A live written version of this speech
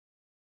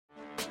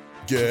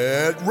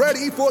Get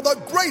ready for the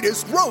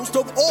greatest roast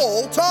of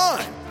all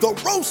time, the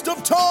Roast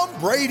of Tom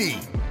Brady,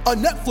 a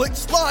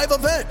Netflix live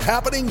event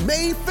happening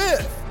May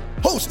 5th.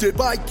 Hosted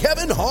by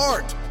Kevin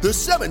Hart, the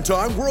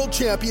 7-time world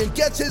champion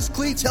gets his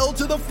cleats held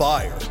to the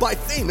fire by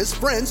famous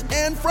friends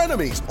and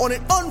frenemies on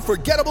an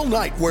unforgettable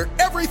night where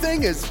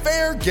everything is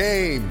fair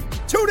game.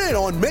 Tune in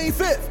on May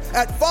 5th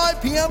at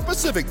 5 p.m.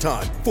 Pacific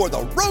time for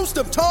the Roast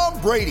of Tom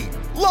Brady,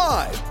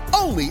 live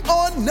only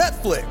on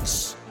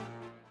Netflix.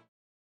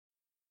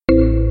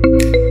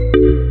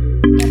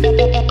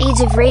 Age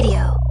of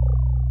Radio.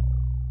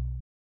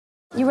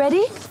 You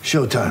ready?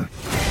 Showtime.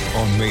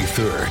 On May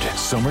 3rd,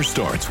 summer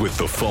starts with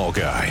The Fall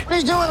Guy.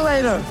 Let's do it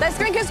later. Let's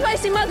drink a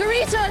spicy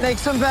margarita. Make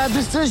some bad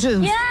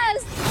decisions.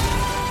 Yes!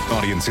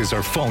 Audiences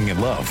are falling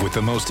in love with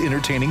the most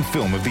entertaining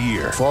film of the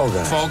year. Fall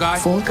Guy. Fall Guy.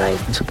 Fall Guy.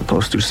 That's what the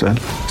poster said.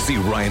 See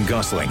Ryan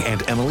Gosling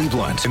and Emily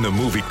Blunt in the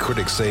movie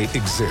critics say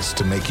exists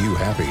to make you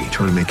happy.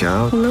 Trying to make it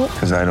out? Nope.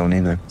 Because I don't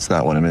either. It's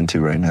not what I'm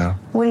into right now.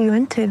 What are you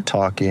into?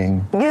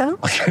 Talking. Yeah.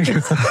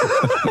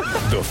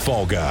 The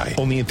Fall Guy.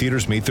 Only in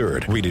theaters May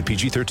 3rd. Rated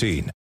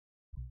PG-13.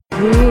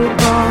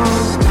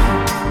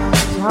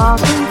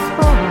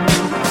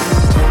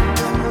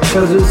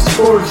 Because it's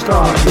Sports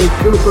Talk with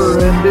Cooper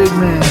and Big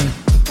Man.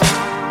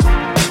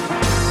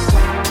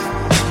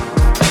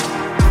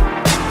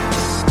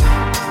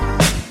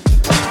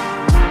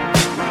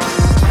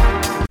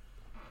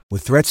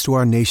 With threats to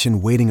our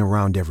nation waiting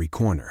around every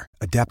corner,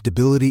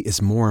 adaptability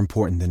is more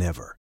important than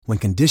ever. When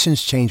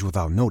conditions change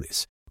without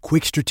notice,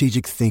 quick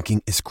strategic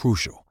thinking is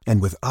crucial.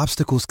 And with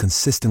obstacles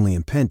consistently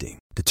impending,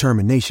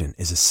 determination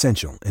is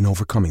essential in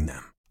overcoming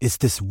them. It's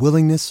this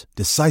willingness,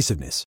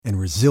 decisiveness, and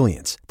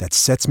resilience that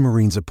sets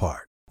Marines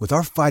apart. With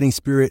our fighting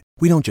spirit,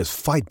 we don't just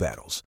fight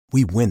battles,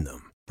 we win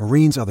them.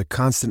 Marines are the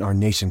constant our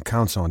nation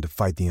counts on to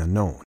fight the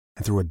unknown.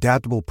 And through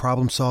adaptable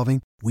problem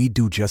solving, we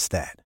do just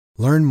that.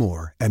 Learn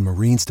more at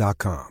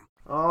marines.com.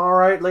 All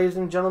right, ladies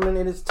and gentlemen,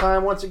 it is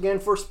time once again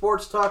for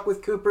Sports Talk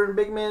with Cooper and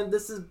Big Man.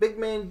 This is Big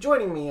Man.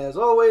 Joining me, as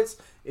always,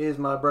 is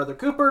my brother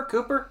Cooper.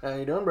 Cooper, how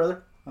you doing,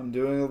 brother? I'm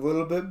doing a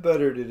little bit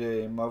better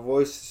today. My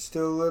voice is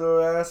still a little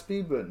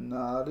raspy, but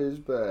not as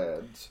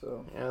bad.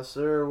 So Yes,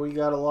 sir. We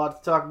got a lot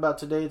to talk about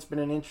today. It's been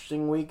an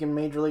interesting week in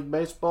Major League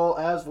Baseball,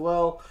 as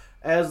well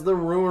as the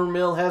rumor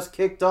mill has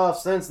kicked off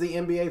since the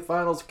NBA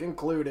Finals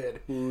concluded.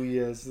 ooh,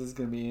 yes, this is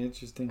going to be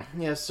interesting.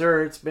 Yes,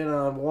 sir. It's been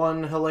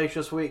one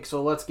hellacious week,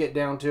 so let's get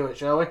down to it,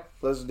 shall we?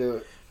 Let's do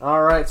it.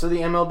 All right, so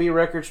the MLB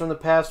records from the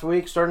past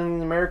week, starting in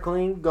the American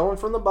League, going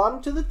from the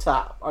bottom to the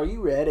top. Are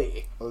you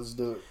ready? Let's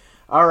do it.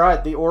 All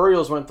right, the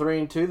Orioles went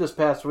 3-2 this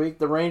past week.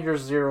 The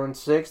Rangers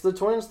 0-6. The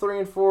Twins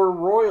 3-4.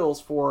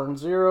 Royals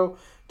 4-0.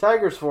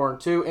 Tigers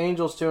 4-2.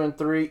 Angels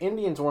 2-3.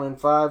 Indians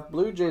 1-5.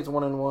 Blue Jays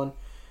 1-1.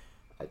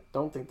 I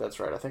don't think that's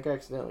right. I think I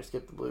accidentally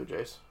skipped the Blue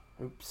Jays.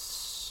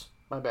 Oops,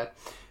 my bad.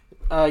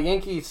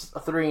 Yankees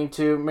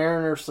 3-2.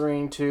 Mariners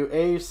 3-2.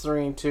 A's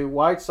 3-2.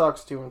 White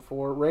Sox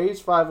 2-4.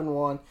 Rays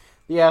 5-1.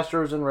 The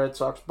Astros and Red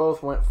Sox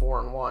both went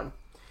 4-1.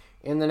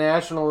 In the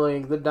National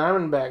League, the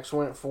Diamondbacks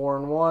went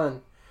 4-1.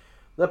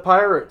 The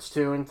Pirates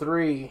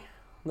 2-3.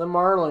 The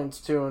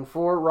Marlins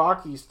 2-4.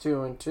 Rockies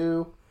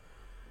 2-2.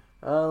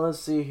 Let's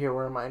see here.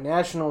 Where am I?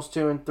 Nationals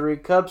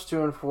 2-3. Cubs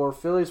 2-4.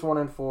 Phillies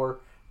 1-4.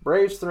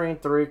 Braves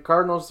 3-3.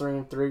 Cardinals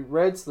 3-3.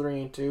 Reds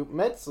 3-2.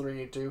 Mets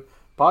 3-2.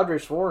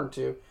 Padres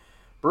 4-2.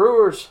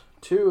 Brewers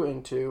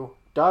 2-2.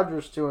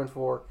 Dodgers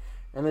 2-4.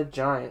 And the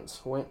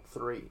Giants went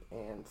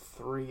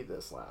 3-3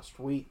 this last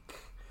week.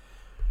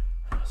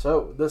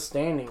 So, the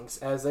standings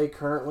as they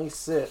currently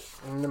sit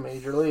in the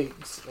major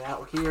leagues.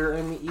 Out here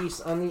in the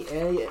East on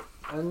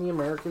the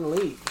American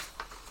League,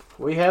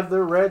 we have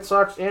the Red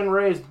Sox and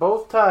Rays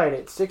both tied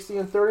at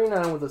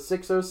 60-39 with a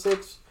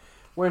 .606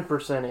 win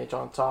percentage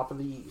on top of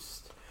the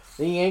East.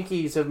 The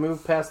Yankees have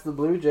moved past the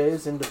Blue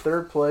Jays into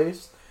third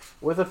place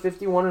with a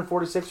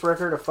 51-46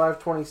 record, a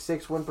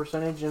 .526 win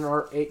percentage, and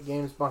are 8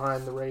 games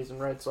behind the Rays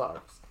and Red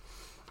Sox.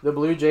 The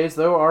Blue Jays,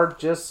 though, are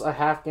just a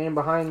half game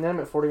behind them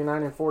at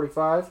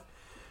 49-45.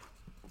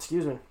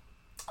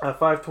 A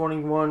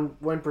 .521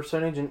 win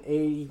percentage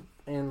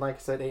and like I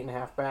said,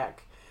 8.5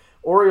 back.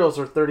 Orioles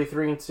are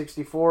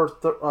 33-64,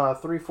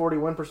 340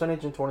 win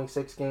percentage and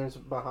 26 games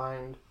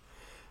behind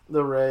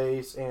the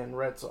Rays and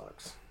Red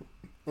Sox.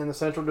 In the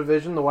Central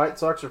Division, the White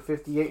Sox are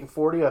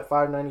 58-40, a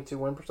 .592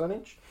 win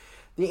percentage.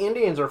 The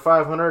Indians are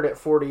 500 at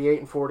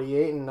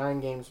 48-48 and 9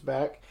 games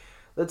back.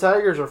 The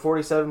Tigers are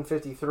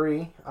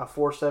 47-53, a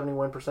 .470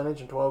 win percentage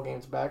and 12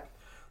 games back.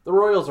 The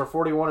Royals are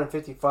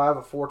 41-55,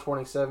 a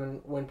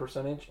 .427 win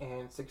percentage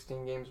and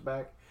 16 games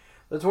back.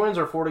 The Twins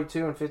are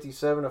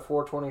 42-57, a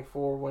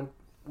 .424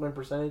 win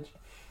percentage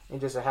and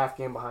just a half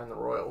game behind the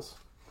Royals.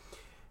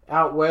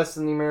 Out west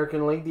in the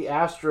American League, the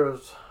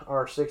Astros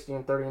are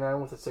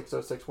 60-39 with a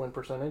 .606 win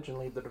percentage and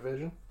lead the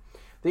division.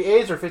 The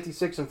A's are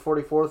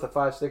 56-44 with a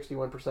 .560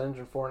 win percentage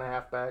and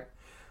 4.5 back.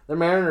 The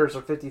Mariners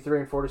are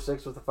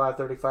 53-46 with a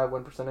 .535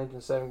 win percentage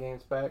and 7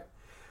 games back.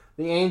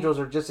 The Angels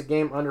are just a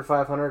game under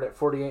 500 at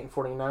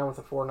 48-49 with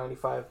a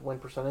 .495 win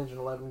percentage and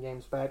 11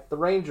 games back. The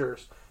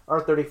Rangers are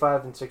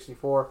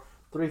 35-64,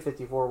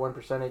 .354 win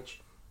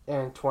percentage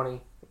and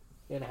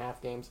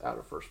 20.5 games out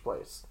of first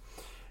place.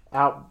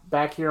 Out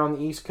back here on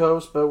the East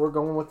Coast, but we're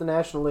going with the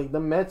National League. The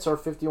Mets are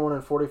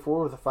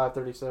 51-44 with a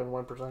 .537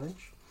 win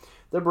percentage.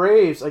 The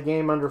Braves, a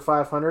game under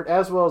 500,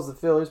 as well as the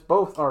Phillies,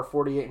 both are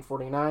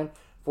 48-49,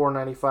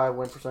 .495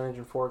 win percentage,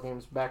 and 4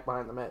 games back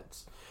behind the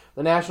Mets.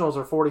 The Nationals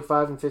are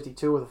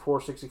 45-52 with a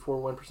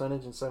 .464 win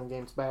percentage and 7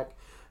 games back.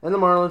 And the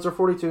Marlins are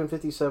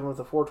 42-57 with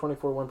a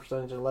 .424 win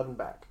percentage and 11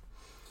 back.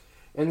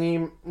 In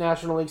the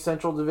National League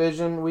Central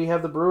Division, we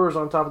have the Brewers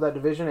on top of that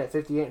division at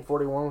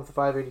 58-41 with a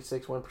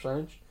 .586 win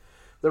percentage.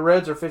 The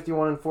Reds are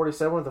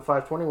 51-47 with a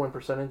 .520 win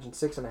percentage and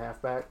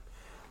 6.5 back.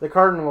 The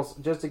Cardinals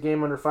just a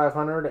game under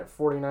 500 at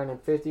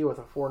 49-50 with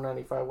a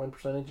 .495 win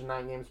percentage and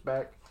 9 games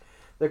back.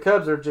 The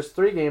Cubs are just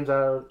 3 games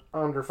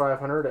under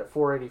 500 at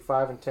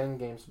 .485 and 10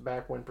 games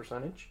back win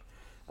percentage,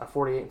 a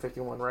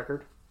 48-51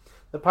 record.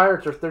 The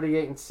Pirates are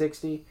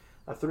 38-60,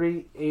 a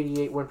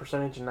 .388 win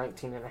percentage and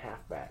 19.5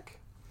 back.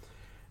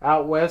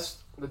 Out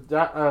west,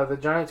 the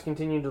Giants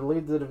continue to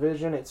lead the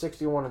division at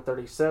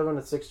 61-37,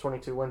 a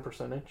 .622 win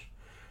percentage.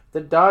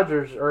 The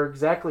Dodgers are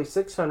exactly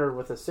 600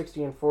 with a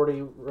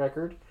 60-40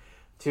 record,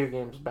 2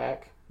 games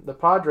back. The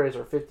Padres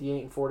are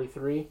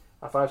 58-43,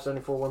 a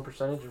 .574 win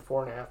percentage and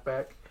 4.5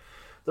 back.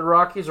 The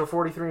Rockies are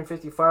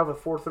 43-55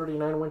 with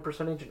 .439 win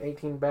percentage and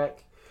 18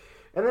 back.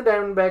 And the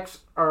Diamondbacks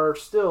are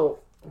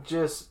still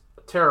just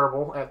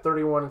terrible at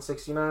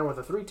 31-69 with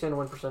a .310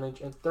 win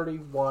percentage and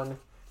 31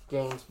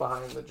 games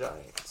behind the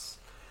Giants.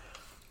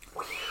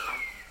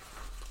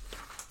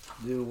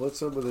 Dude,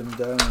 what's up with them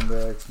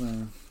Diamondbacks,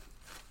 man?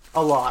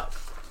 A lot.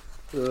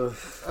 Ugh.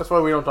 That's why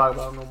we don't talk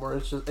about them no more.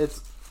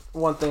 It's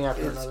one thing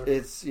after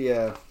another.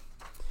 Yeah.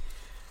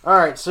 All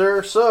right,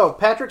 sir. So,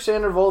 Patrick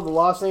Sandoval of the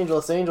Los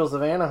Angeles Angels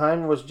of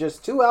Anaheim was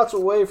just 2 outs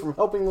away from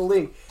helping the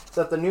league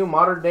set the new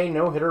modern-day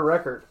no-hitter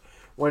record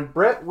when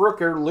Brett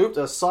Rooker looped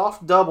a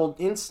soft double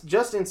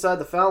just inside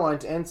the foul line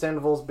to end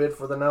Sandoval's bid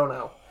for the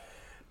no-no.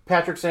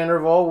 Patrick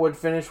Sandoval would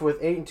finish with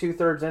 8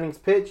 2/3 innings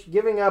pitched,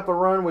 giving up a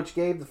run which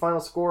gave the final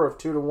score of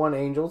 2-1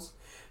 Angels.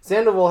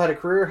 Sandoval had a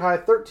career-high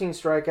 13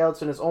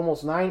 strikeouts in his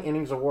almost 9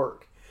 innings of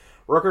work.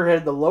 Rooker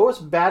had the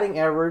lowest batting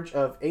average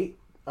of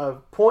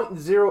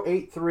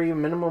 .083,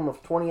 minimum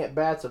of 20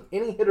 at-bats of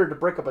any hitter to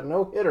break up a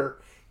no-hitter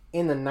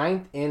in the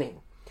 9th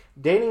inning,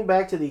 dating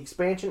back to the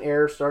expansion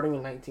era starting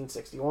in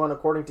 1961,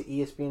 according to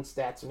ESPN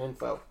Stats and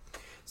Info.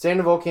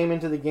 Sandoval came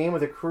into the game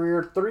with a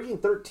career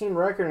 3-13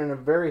 record and a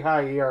very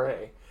high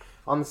ERA.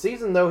 On the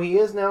season, though, he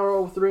is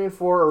now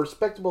 3-4, a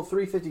respectable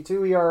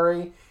 .352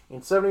 ERA in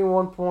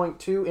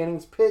 71.2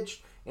 innings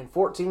pitched in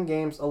 14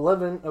 games,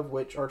 11 of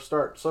which are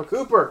starts. So,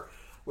 Cooper,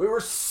 we were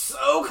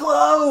so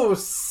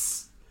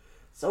close!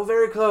 So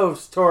very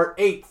close to our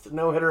 8th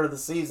no-hitter of the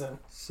season.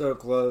 So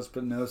close,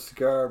 but no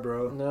cigar,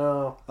 bro.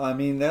 No. I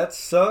mean, that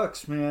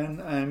sucks,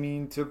 man. I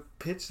mean, to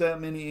pitch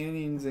that many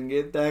innings and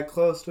get that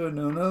close to a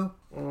no-no?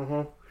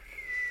 Mm-hmm.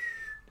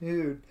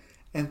 Dude.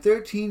 And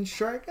 13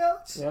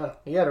 strikeouts? Yeah,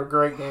 he had a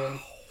great game.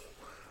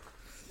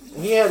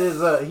 He had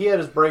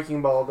his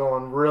breaking ball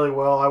going really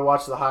well. I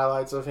watched the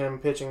highlights of him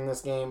pitching this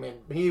game, and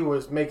he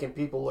was making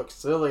people look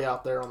silly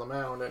out there on the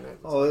mound. And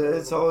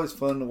it's always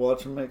fun to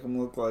watch him make them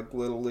look like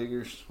little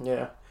leaguers.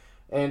 Yeah,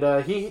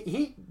 and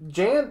he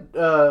jammed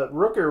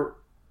Rooker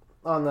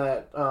on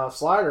that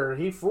slider.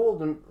 He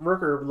fooled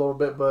Rooker a little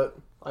bit, but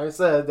like I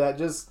said, that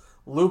just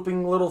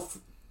looping little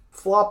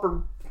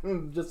flopper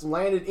just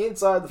landed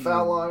inside the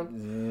foul line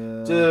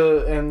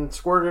and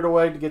squirted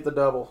away to get the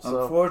double.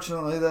 So.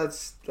 Unfortunately,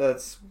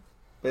 that's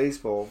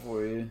baseball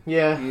for you.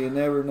 Yeah. You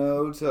never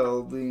know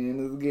till the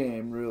end of the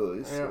game,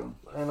 really. So.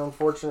 Yeah. And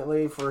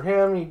unfortunately for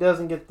him, he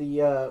doesn't get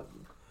the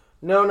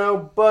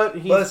no-no, but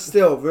he's... But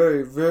still,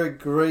 very, very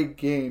great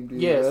game,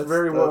 dude. Yes,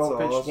 very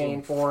well-pitched awesome.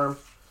 game for him.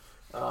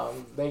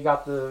 They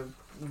got the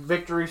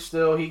victory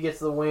still. He gets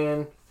the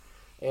win.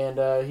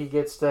 And he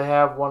gets to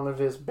have one of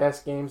his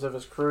best games of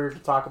his career to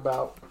talk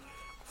about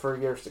for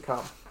years to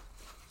come.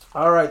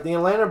 All right, the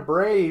Atlanta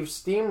Braves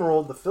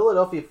steamrolled the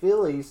Philadelphia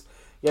Phillies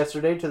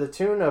yesterday to the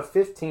tune of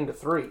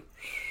 15-3.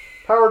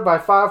 Powered by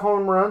 5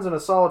 home runs and a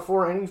solid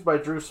 4 innings by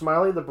Drew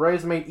Smyly, the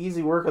Braves made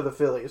easy work of the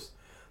Phillies.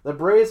 The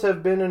Braves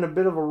have been in a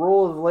bit of a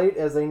roll of late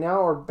as they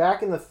now are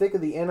back in the thick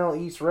of the NL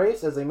East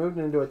race as they moved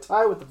into a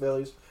tie with the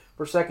Phillies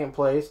for second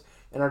place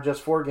and are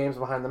just 4 games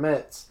behind the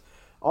Mets.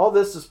 All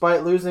this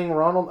despite losing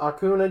Ronald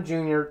Acuna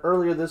Jr.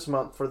 earlier this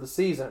month for the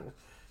season.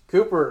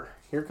 Cooper,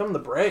 here come the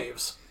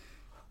Braves.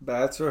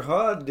 Bats are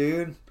hot,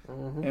 dude.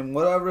 Mm-hmm. And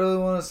what I really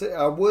want to say,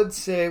 I would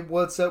say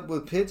what's up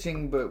with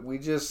pitching, but we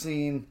just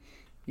seen,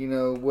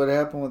 what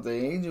happened with the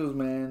Angels,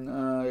 man.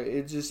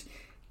 It just,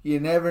 you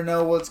never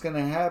know what's going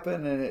to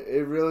happen, and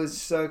it really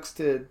sucks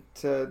to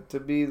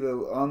be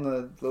on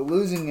the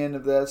losing end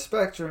of that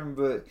spectrum.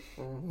 But,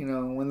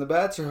 when the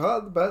bats are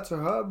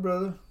hot,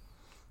 brother.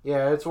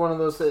 Yeah, it's one of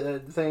those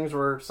things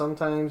where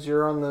sometimes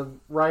you're on the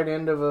right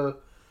end of a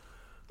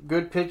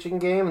good pitching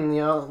game,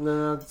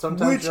 and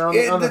sometimes you're on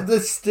the other. Which end of the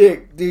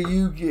stick do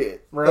you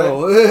get? Right.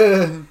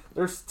 Oh.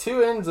 There's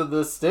 2 ends of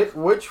the stick.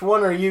 Which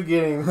one are you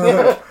getting?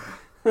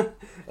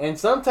 And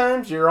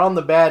sometimes you're on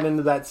the bad end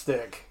of that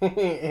stick.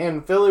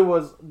 And Philly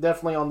was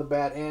definitely on the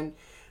bad end.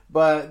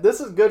 But this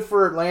is good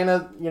for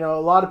Atlanta. You know,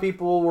 a lot of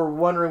people were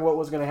wondering what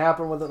was going to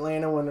happen with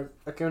Atlanta when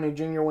Acuna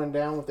Jr. went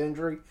down with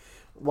injury,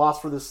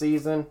 lost for the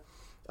season.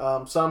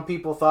 Some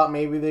people thought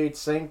maybe they'd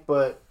sink,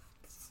 but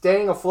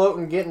staying afloat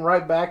and getting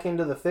right back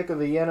into the thick of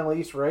the NL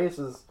East race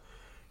is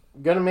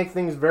going to make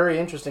things very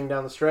interesting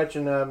down the stretch.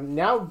 And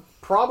now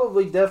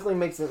probably definitely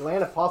makes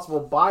Atlanta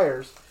possible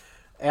buyers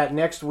at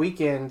next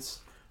weekend's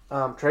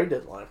trade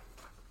deadline.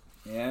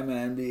 Yeah,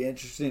 man. Be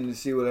interesting to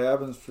see what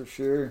happens for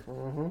sure.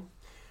 Mm-hmm.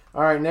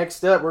 All right,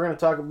 next up, we're going to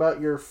talk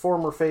about your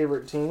former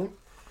favorite team.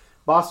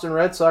 Boston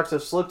Red Sox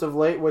have slipped of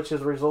late, which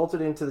has resulted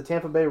into the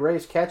Tampa Bay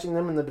Rays catching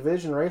them in the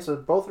division race, as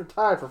both are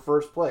tied for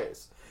first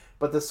place.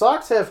 But the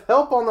Sox have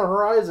help on the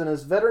horizon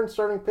as veteran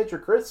starting pitcher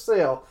Chris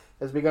Sale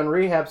has begun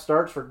rehab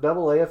starts for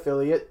Double-A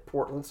affiliate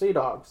Portland Sea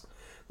Dogs.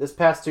 This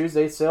past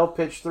Tuesday, Sale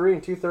pitched 3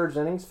 2/3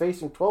 innings,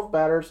 facing 12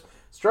 batters,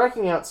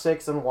 striking out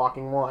 6 and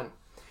walking 1.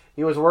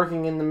 He was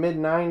working in the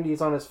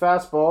mid-90s on his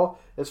fastball.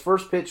 His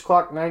first pitch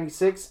clocked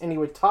 96, and he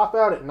would top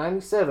out at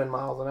 97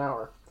 miles an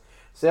hour.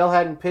 Sale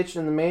hadn't pitched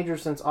in the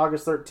majors since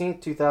August 13,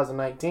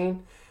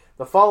 2019.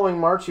 The following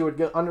March, he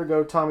would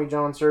undergo Tommy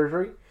John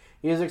surgery.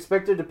 He is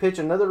expected to pitch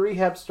another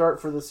rehab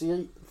start for the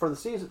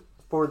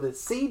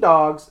Sea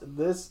Dogs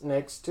this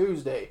next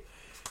Tuesday.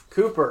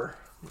 Cooper,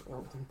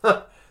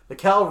 the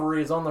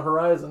cavalry is on the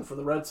horizon for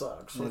the Red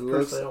Sox. It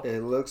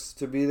looks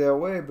to be that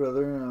way,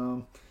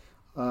 brother.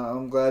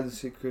 I'm glad to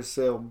see Chris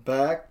Sale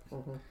back.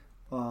 Mm-hmm.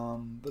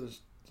 But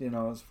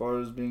as far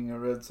as being a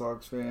Red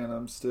Sox fan,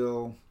 I'm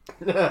still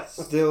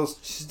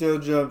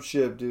jump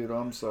ship, dude.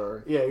 I'm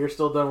sorry. Yeah, you're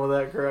still done with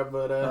that crap,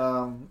 but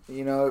it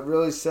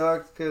really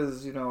sucked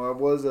because I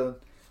was a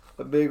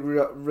big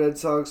Red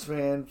Sox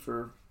fan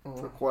for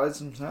quite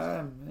some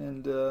time,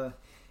 and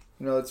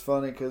it's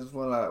funny because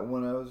when I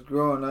was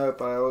growing up,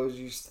 I always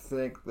used to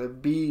think the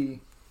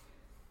B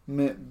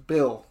meant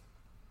Bill,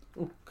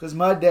 because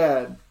my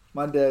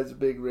dad's a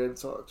big Red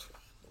Sox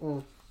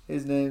fan.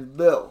 His name's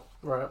Bill.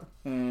 Right.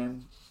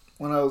 And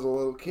when I was a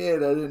little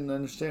kid, I didn't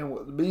understand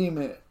what the B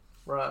meant.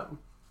 Right.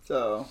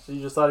 So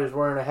you just thought he was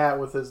wearing a hat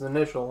with his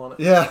initial on it.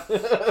 Yeah.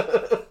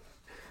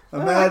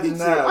 Imagine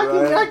that,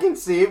 right? I can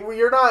see it.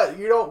 You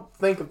don't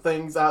think of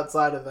things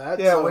outside of that.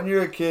 Yeah, so when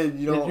you're a kid,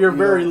 you're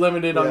very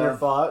limited on your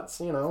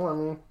thoughts.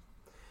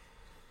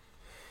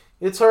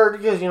 It's hard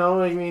because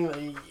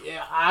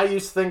I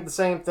used to think the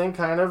same thing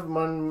kind of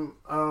when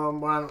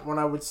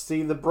I would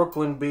see the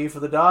Brooklyn B for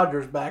the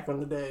Dodgers back in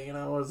the day. It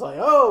was like,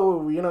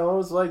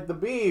 it's like the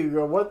B.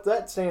 What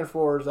that stands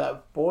for is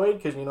that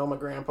Boyd, because my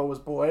grandpa was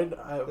Boyd.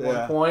 At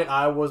one point,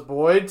 I was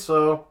Boyd,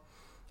 so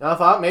I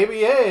thought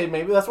maybe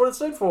that's what it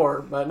stood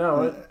for. But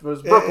no, it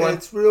was Brooklyn.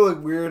 It's really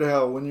weird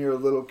how when you're a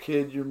little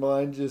kid, your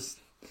mind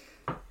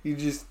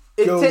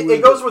it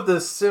goes with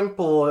the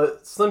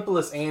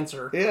simplest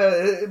answer.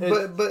 Yeah,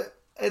 but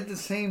at the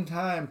same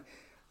time,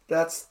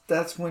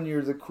 that's when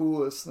you're the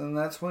coolest, and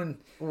that's when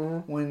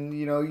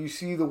you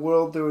see the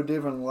world through a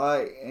different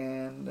light.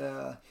 And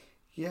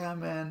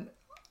man,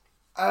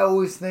 I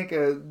always think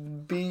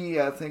of B.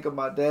 I think of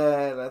my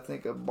dad. I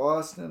think of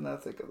Boston. I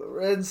think of the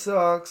Red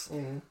Sox.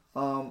 Mm-hmm.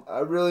 I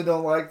really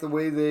don't like the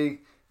way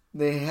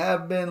they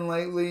have been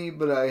lately,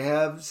 but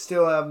I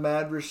still have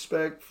mad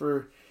respect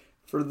for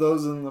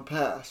those in the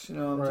past, you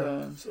know what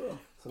I'm saying?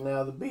 So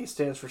now the B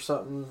stands for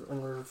something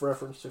in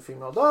reference to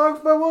female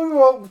dogs, but we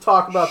won't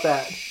talk about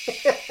that.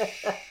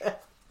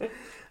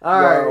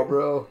 All right,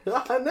 bro.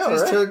 I know,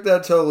 Just took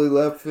that totally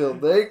left field.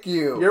 Thank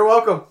you. You're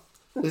welcome.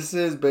 This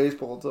is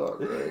baseball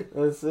talk, right?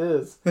 This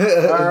is.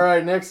 All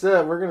right, next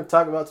up, we're going to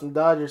talk about some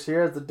Dodgers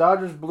here. As the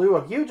Dodgers blew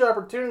a huge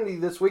opportunity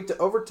this week to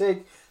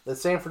overtake the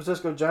San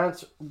Francisco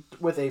Giants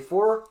with a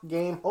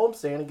 4-game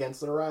homestand against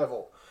their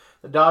rival.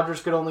 The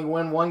Dodgers could only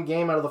win 1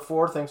 game out of the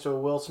 4 thanks to a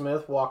Will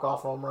Smith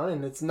walk-off home run,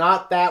 and it's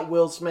not that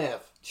Will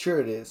Smith.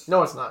 Sure it is.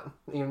 No, it's not.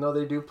 Even though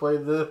they do play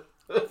the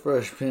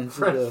Fresh Prince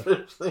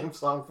theme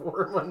song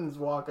for him on his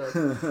walk-up.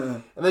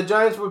 And the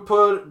Giants would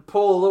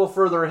pull a little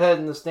further ahead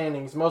in the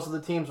standings. Most of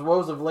the team's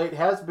woes of late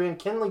has been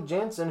Kenley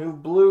Jansen, who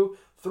blew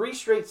 3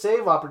 straight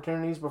save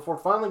opportunities before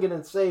finally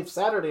getting saved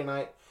Saturday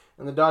night,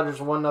 and the Dodgers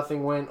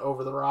 1-0 win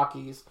over the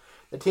Rockies.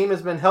 The team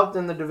has been helped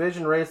in the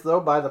division race,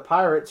 though, by the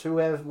Pirates, who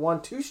have won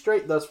 2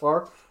 straight thus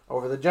far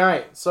over the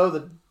Giants. So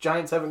the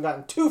Giants haven't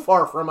gotten too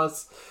far from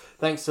us,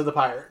 thanks to the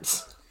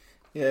Pirates.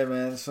 Yeah,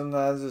 man.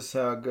 Sometimes that's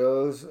how it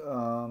goes.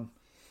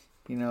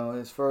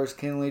 As far as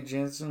Kenley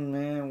Jansen,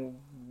 man,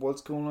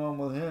 what's going on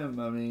with him?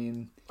 I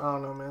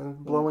don't know, man.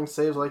 Blowing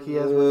saves like he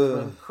has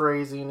been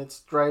crazy, and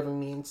it's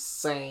driving me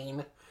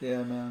insane.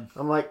 Yeah, man.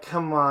 I'm like,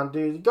 come on,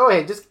 dude. Go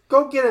ahead. Just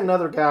go get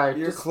another guy.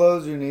 Your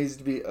closer needs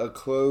to be a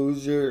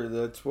closer.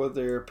 That's what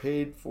they're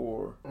paid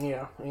for.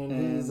 Yeah,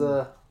 and he's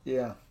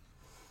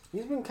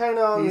he's been kind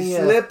of on He's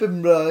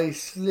slipping, bro.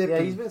 He's slipping.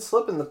 Yeah, he's been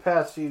slipping the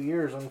past few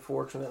years,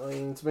 unfortunately.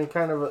 And it's been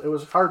it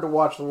was hard to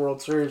watch the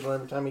World Series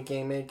every time he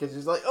came in because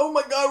he's like, oh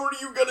my God, what are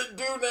you going to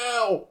do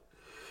now?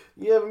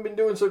 You haven't been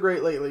doing so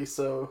great lately,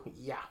 so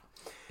yeah.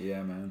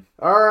 Yeah, man.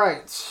 All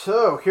right,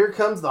 so here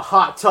comes the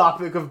hot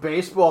topic of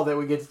baseball that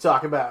we get to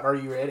talk about. Are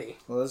you ready?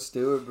 Let's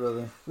do it,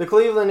 brother. The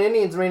Cleveland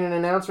Indians made an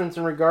announcement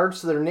in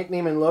regards to their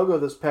nickname and logo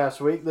this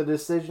past week. The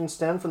decision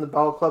stemmed from the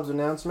ball club's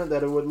announcement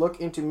that it would look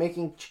into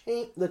making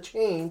the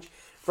change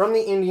from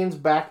the Indians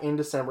back in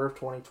December of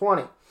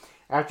 2020.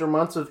 After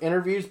months of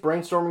interviews,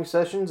 brainstorming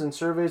sessions, and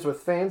surveys with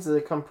fans,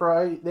 they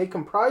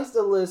comprised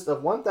a list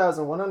of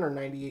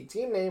 1,198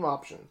 team name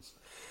options.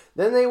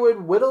 Then they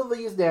would whittle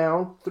these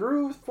down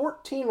through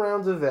 14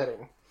 rounds of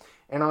vetting.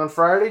 And on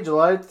Friday,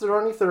 July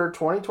 23rd,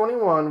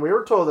 2021, we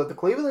were told that the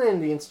Cleveland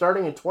Indians,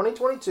 starting in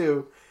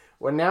 2022,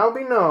 would now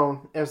be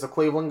known as the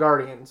Cleveland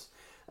Guardians,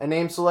 a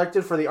name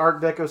selected for the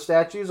Art Deco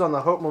statues on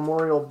the Hope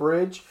Memorial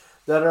Bridge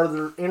that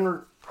are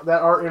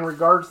in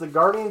regards to the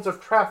guardians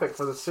of traffic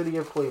for the city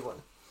of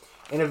Cleveland.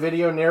 In a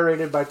video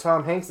narrated by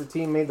Tom Hanks, the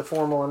team made the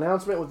formal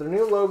announcement with their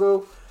new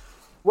logo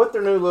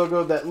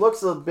that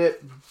looks a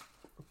bit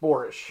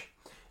boorish.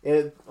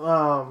 It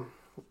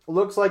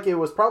looks like it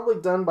was probably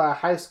done by a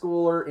high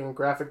schooler in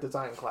graphic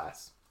design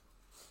class.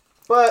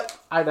 But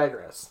I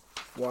digress.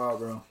 Wow,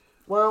 bro.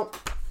 Well,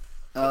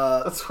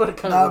 that's what it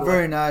kind of not looks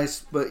very like.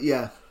 Nice, but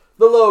yeah.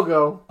 The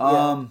logo.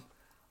 Yeah.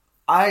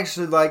 I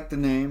actually like the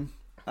name.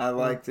 I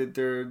like that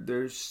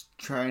they're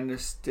trying to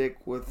stick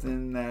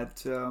within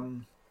that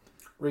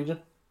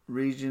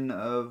region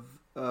of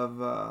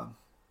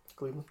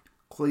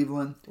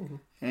Cleveland. Mm-hmm.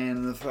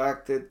 And the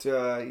fact that,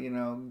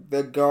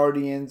 the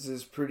Guardians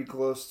is pretty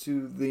close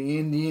to the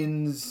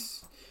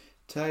Indians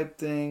type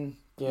thing.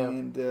 Yeah.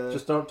 And,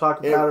 just don't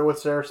talk about it with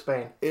Sarah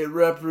Spain. It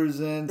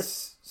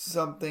represents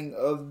something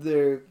of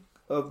their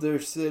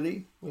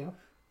city. Yeah.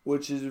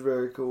 Which is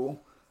very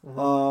cool.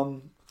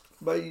 Mm-hmm.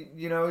 But,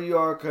 you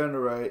are kind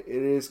of right.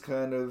 It is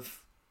kind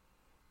of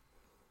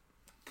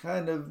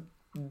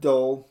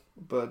dull.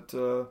 But,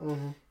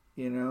 we'll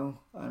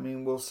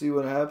see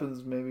what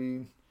happens.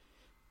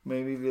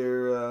 Maybe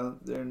their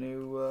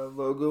new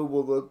logo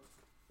will look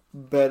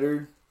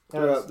better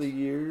throughout the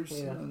years.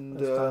 Yeah, and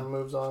as time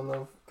moves on,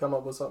 they'll come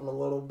up with something a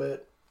little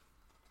bit.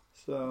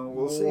 So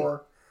we'll see.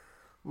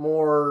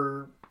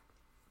 More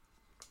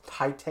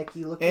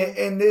high-techy looking.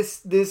 And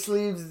this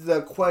leaves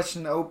the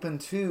question open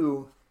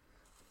too.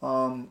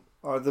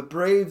 Are the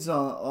Braves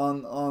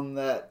on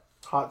that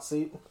hot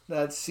seat?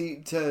 That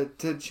seat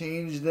to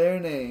change their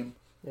name?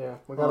 Yeah,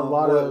 we got a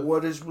lot of.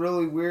 What is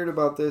really weird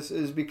about this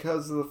is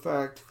because of the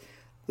fact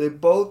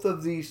that both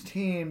of these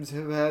teams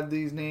have had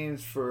these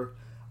names for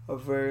a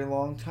very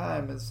long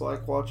time. It's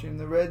like watching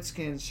the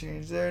Redskins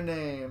change their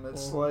name.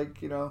 It's like,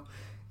 the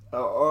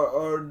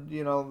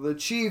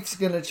Chiefs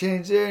gonna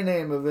change their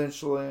name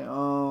eventually.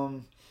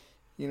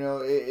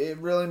 It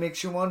really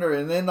makes you wonder.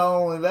 And then not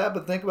only that,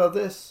 but think about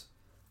this: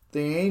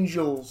 the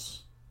Angels.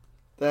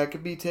 That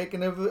could be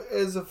taken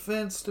as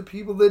offense to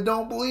people that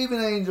don't believe in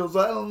angels.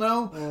 I don't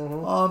know.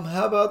 Mm-hmm.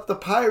 How about the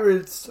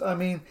Pirates? I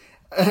mean,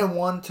 at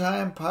one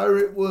time,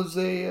 pirate was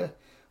a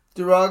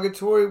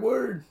derogatory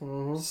word.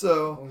 Mm-hmm.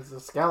 So it's a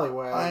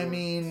scallywag. I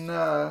mean,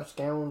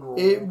 scoundrel.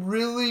 It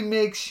really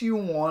makes you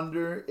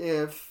wonder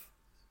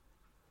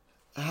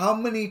how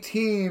many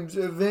teams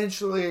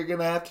eventually are going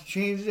to have to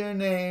change their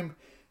name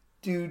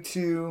due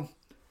to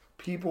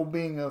people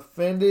being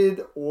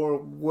offended or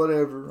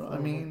whatever. Mm-hmm. I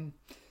mean,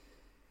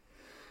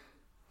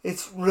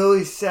 it's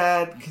really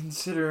sad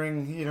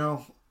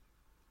considering,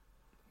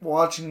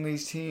 watching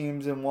these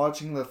teams and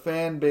watching the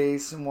fan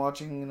base and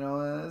watching,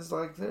 it's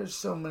like there's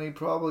so many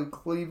probably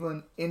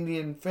Cleveland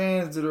Indian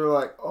fans that are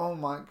like, oh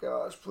my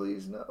gosh,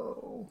 please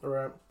no.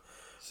 Right.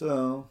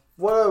 So,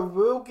 what I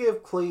will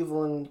give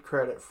Cleveland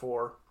credit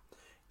for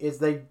is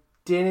they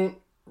didn't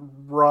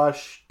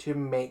rush to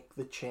make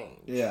the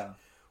change. Yeah.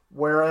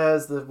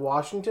 Whereas the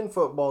Washington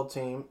football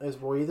team, the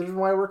reason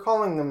why we're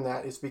calling them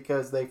that is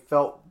because they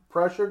felt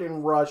pressured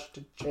and rushed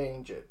to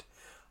change it.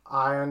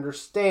 I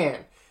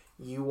understand.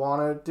 You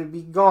want it to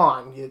be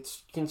gone.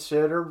 It's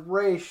considered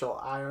racial.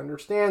 I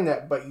understand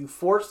that. But you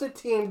forced a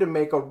team to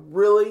make a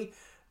really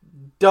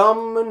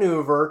dumb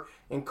maneuver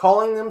in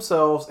calling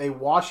themselves a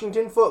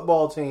Washington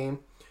football team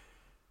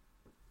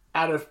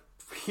out of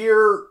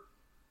pure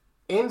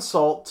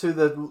insult to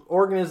the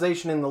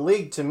organization in the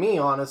league, to me,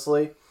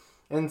 honestly.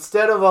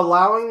 Instead of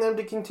allowing them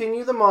to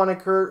continue the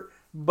moniker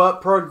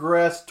but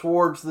progress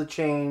towards the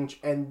change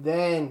and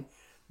then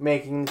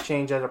making the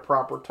change at a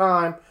proper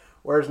time.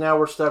 Whereas now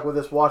we're stuck with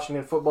this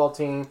Washington football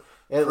team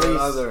at least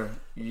another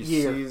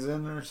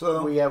season or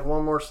so. We have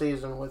one more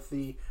season with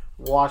the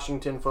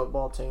Washington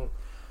football team.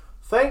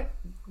 Thank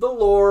the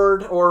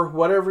Lord, or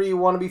whatever you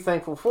want to be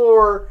thankful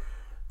for,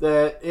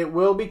 that it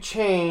will be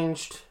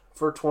changed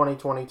for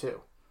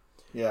 2022.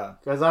 Yeah.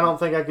 Because I don't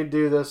think I could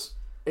do this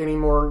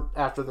anymore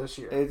after this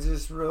year. It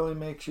just really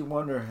makes you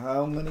wonder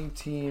how many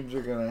teams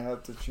are going to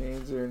have to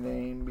change their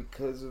name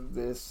because of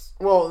this.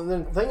 Well, and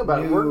then think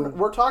about it.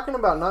 We're talking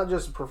about not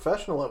just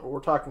professional level. We're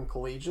talking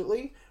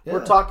collegiately. Yeah.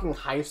 We're talking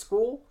high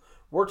school.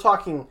 We're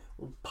talking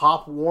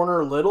Pop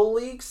Warner Little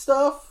League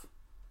stuff.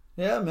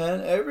 Yeah,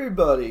 man.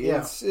 Everybody.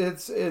 Yeah.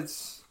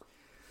 It's.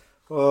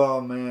 Oh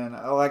man,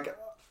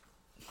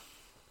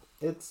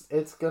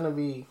 It's going to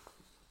be...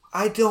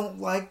 I don't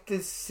like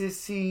this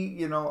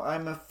sissy,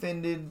 I'm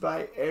offended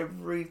by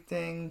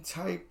everything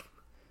type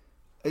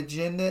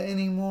agenda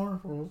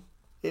anymore. Mm-hmm.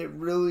 It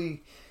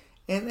really...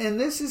 And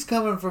this is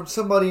coming from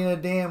somebody in a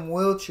damn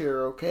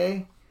wheelchair,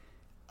 okay?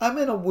 I'm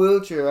in a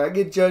wheelchair. I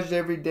get judged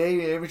every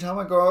day, every time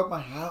I go out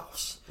my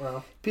house.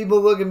 Wow. People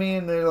look at me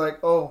and they're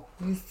like, oh,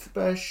 he's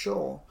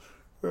special.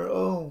 Or,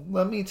 oh,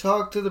 let me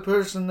talk to the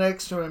person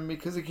next to him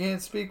because he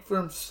can't speak for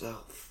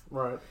himself.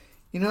 Right.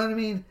 You know what I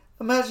mean?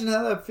 Imagine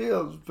how that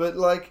feels. But,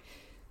 I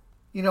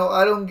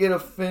don't get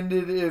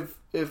offended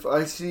if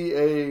I see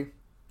a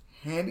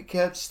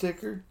handicap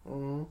sticker.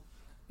 Mm-hmm.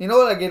 You know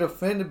what I get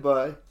offended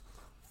by?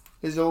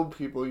 Is old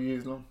people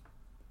use them.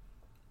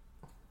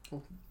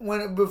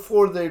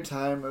 Before their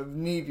time of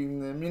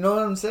needing them. You know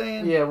what I'm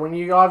saying? Yeah, when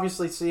you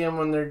obviously see them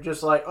when they're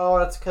just like, oh,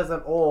 that's because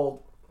I'm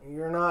old.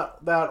 You're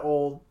not that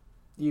old.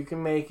 You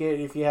can make it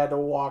if you had to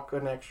walk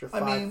an extra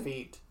 5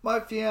 feet. My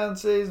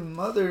fiance's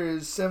mother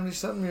is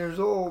 70-something years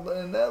old,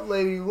 and that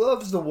lady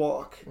loves to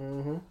walk.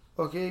 Mm-hmm.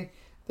 Okay?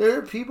 There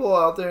are people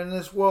out there in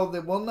this world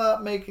that will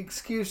not make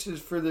excuses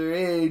for their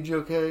age,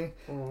 okay?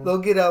 Mm-hmm. They'll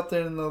get out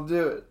there and they'll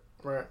do it.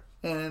 Right.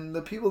 And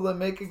the people that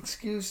make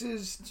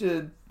excuses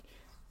to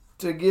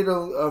get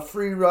a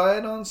free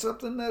ride on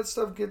something, that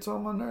stuff gets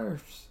on my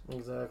nerves.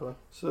 Exactly.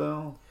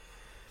 So...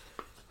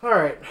 All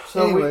right,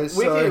 so anyways,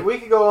 we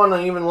could go on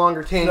an even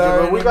longer tangent,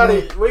 but we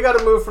got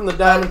to move from the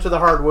diamond to the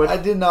hardwood. I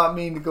did not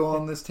mean to go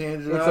on this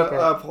tangent. It's okay.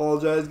 I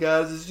apologize,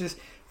 guys. It's just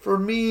for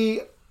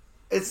me,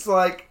 it's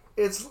like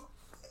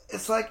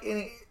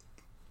any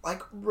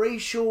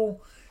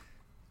racial,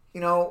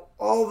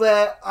 all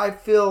that. I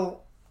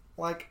feel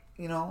like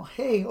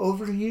hey,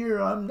 over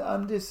here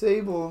I'm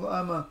disabled.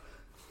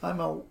 I'm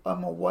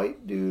a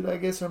white dude. I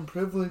guess I'm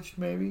privileged,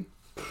 maybe.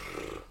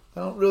 I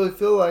don't really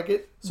feel like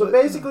it. So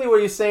basically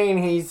what he's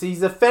saying,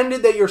 he's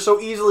offended that you're so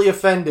easily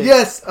offended.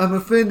 Yes, I'm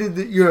offended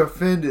that you're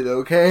offended,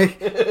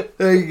 okay?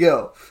 There you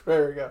go.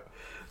 There we go.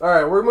 All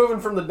right, we're moving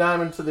from the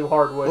diamond to the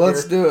hardwood.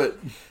 Let's do it.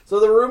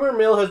 So the rumor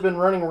mill has been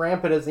running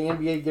rampant as the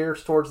NBA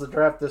gears towards the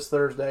draft this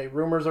Thursday.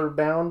 Rumors are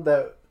bound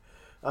that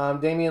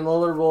Damian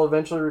Lillard will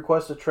eventually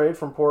request a trade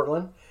from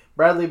Portland.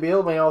 Bradley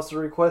Beal may also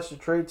request a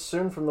trade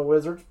soon from the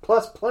Wizards,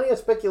 plus plenty of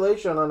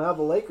speculation on how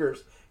the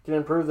Lakers can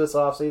improve this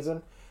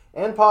offseason,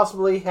 and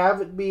possibly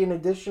have it be an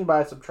addition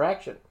by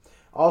subtraction.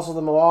 Also,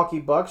 the Milwaukee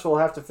Bucks will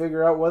have to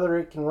figure out whether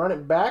it can run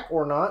it back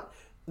or not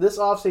this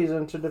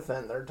offseason to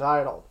defend their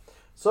title.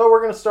 So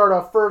we're going to start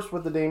off first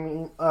with the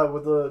Damian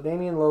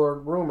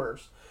Lillard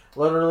rumors.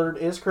 Lillard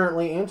is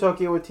currently in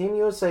Tokyo with Team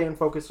USA and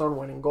focused on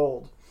winning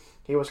gold.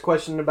 He was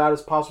questioned about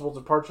his possible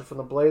departure from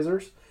the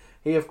Blazers.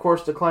 He, of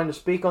course, declined to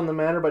speak on the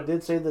matter, but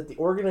did say that the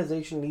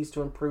organization needs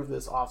to improve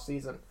this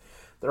offseason.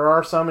 There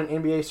are some in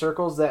NBA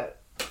circles that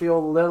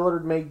feel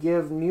Lillard may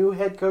give new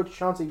head coach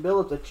Chauncey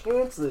Billups a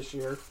chance this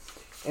year,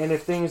 and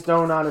if things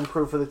do not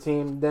improve for the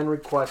team, then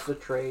request a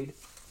trade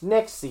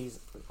next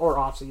season or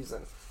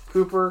offseason.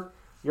 Cooper,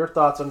 your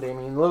thoughts on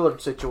Damian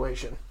Lillard's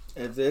situation?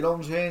 If they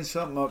don't change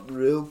something up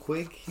real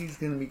quick, he's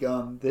going to be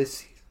gone this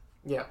season.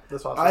 Yeah,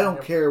 this offseason. I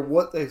don't care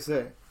what they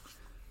say.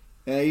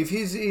 If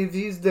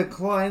he's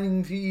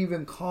declining to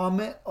even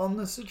comment on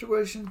the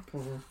situation,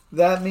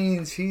 that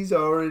means he's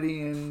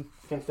already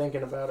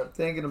thinking about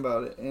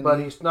it. And but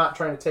he's not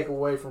trying to take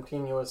away from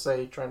Team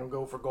USA, trying to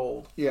go for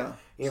gold. Yeah.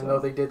 Even though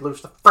they did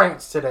lose to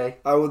France today.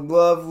 I would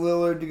love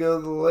Lillard to go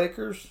to the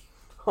Lakers.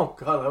 Oh,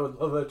 God, I would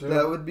love that too.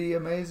 That would be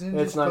amazing.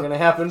 It's not going to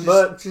happen,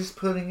 but... Just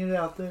putting it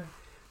out there.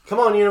 Come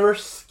on,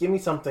 universe. Give me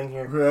something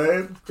here.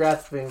 Right?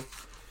 Grasping.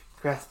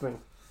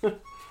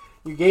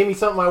 You gave me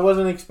something I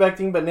wasn't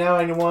expecting, but now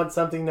I want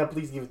something. Now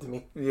please give it to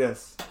me.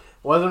 Yes.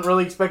 Wasn't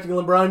really expecting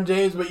LeBron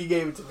James, but you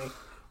gave it to me.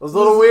 Was a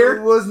little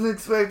weird. Wasn't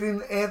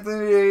expecting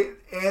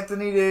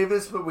Anthony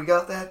Davis, but we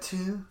got that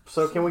too.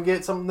 So can we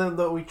get something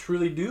that we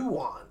truly do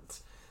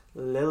want?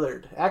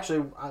 Lillard.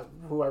 Actually,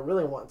 who I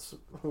really want,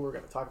 who we're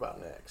going to talk about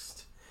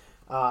next.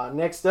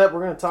 Next up,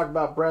 we're going to talk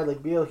about Bradley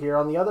Beal here.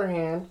 On the other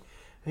hand,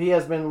 he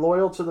has been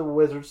loyal to the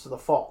Wizards to the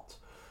fault.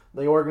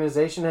 The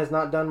organization has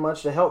not done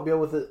much to help Beal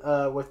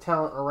with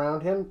talent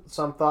around him.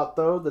 Some thought,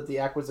 though, that the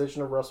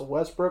acquisition of Russell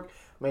Westbrook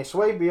may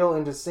sway Beal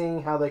into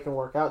seeing how they can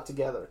work out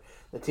together.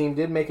 The team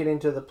did make it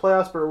into the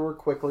playoffs, but were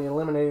quickly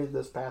eliminated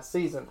this past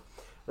season.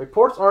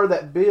 Reports are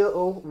that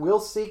Beal will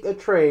seek a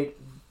trade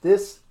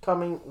this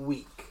coming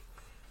week.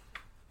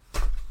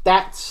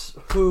 That's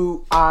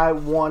who I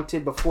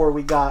wanted before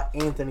we got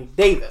Anthony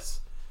Davis.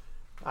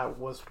 I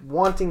was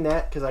wanting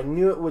that because I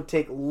knew it would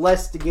take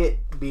less to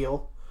get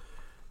Beal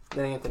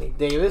than Anthony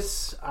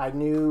Davis. I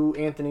knew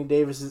Anthony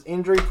Davis is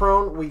injury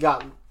prone. We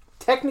got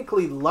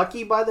technically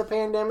lucky by the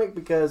pandemic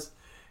because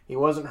he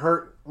wasn't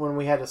hurt when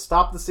we had to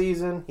stop the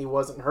season. He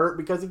wasn't hurt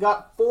because he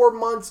got 4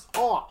 months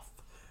off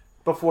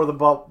before the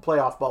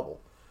playoff bubble.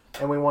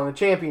 And we won the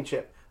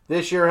championship.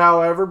 This year,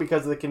 however,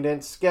 because of the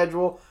condensed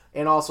schedule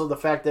and also the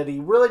fact that he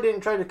really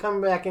didn't try to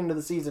come back into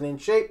the season in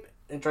shape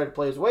and try to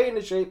play his way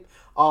into shape,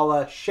 a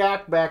la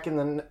Shaq back in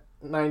the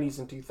 90s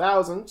and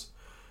 2000s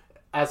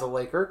as a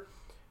Laker,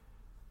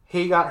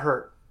 he got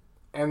hurt.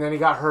 And then he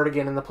got hurt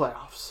again in the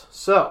playoffs.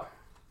 So,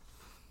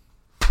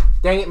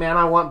 dang it, man,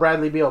 I want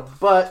Bradley Beal.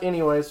 But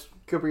anyways,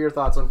 Cooper, your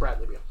thoughts on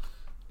Bradley Beal?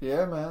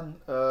 Yeah, man.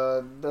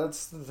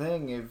 That's the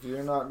thing. If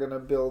you're not going to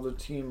build a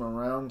team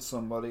around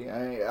somebody,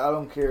 I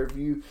don't care if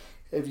you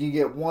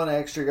get one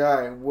extra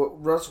guy.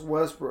 Russell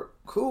Westbrook,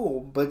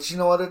 cool. But you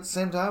know what? At the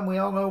same time, we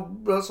all know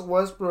Russell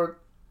Westbrook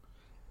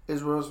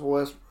is Russell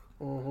Westbrook.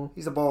 Mm-hmm.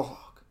 He's a ball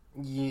hawk.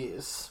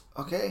 Yes.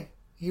 Okay?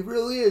 He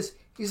really is.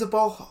 He's a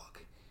ball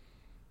hawk.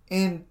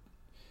 And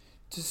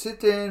to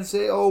sit there and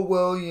say, oh,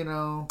 well,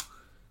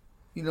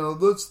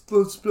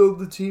 let's build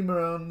the team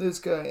around this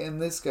guy and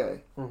this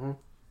guy. Mm-hmm.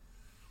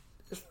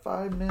 There's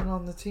 5 men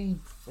on the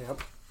team.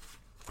 Yep.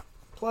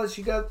 Plus,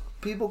 you got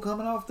people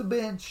coming off the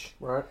bench.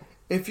 Right.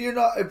 If you're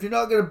not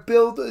going to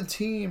build a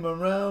team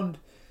around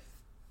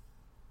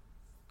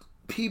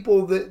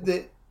people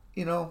that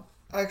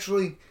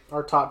actually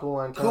our top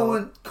line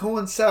talent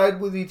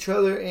coincide with each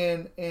other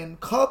and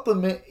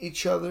complement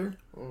each other,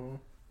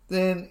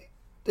 then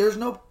there's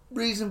no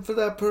reason for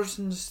that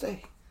person to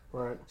stay.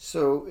 Right.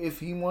 So if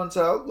he wants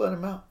out, let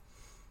him out.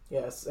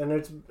 Yes, and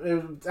it's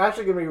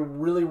actually going to be a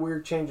really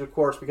weird change of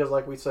course because,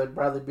 like we said,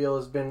 Bradley Beal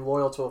has been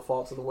loyal to a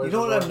fault to the Wizards. You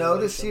know what I've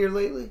noticed here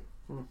lately?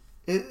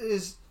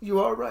 You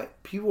are right.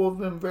 People have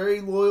been very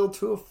loyal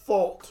to a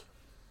fault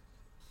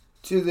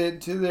to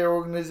their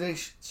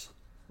organizations.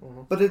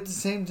 Mm-hmm. But at the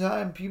same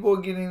time, people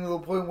are getting to the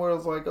point where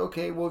it's like,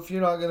 okay, well, if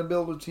you're not going to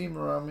build a team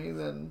around me,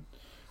 then,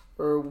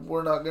 or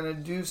we're not going to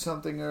do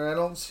something, or I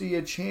don't see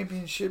a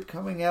championship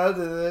coming out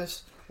of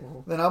this,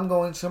 then I'm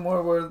going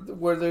somewhere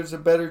where there's a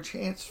better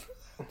chance for that.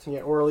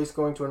 Yeah, or at least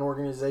going to an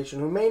organization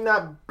who may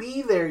not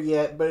be there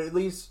yet, but at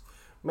least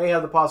may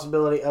have the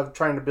possibility of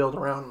trying to build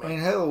around me. I mean,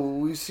 hell,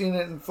 we've seen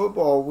it in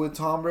football with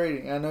Tom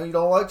Brady. I know you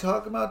don't like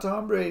talking about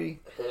Tom Brady,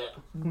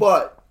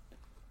 but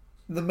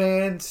the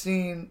man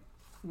seen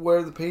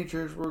where the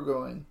Patriots were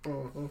going.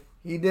 Mm-hmm.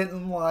 He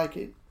didn't like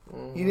it.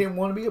 Mm-hmm. He didn't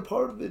want to be a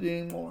part of it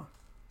anymore.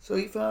 So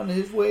he found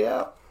his way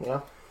out.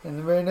 Yeah. And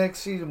the very next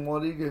season,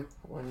 what did he do?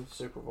 Win the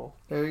Super Bowl.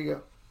 There you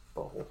go.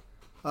 Bowl.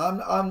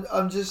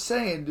 I'm just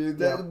saying, dude,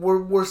 that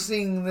we're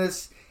seeing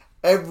this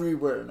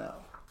everywhere now.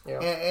 Yeah.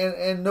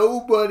 And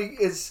nobody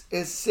is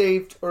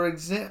safe or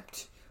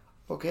exempt.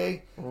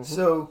 Okay? Mm-hmm.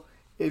 So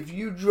if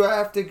you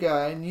draft a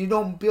guy and you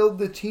don't build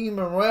the team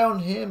around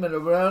him and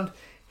around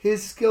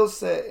his skill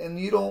set and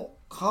you don't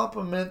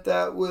complement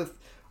that with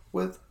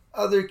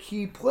other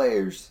key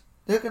players,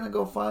 they're going to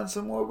go find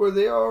somewhere where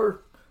they are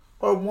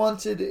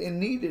wanted and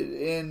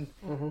needed. And,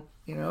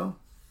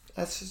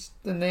 that's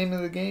just the name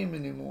of the game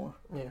anymore.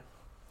 Yeah.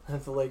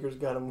 If the Lakers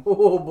got him,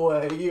 oh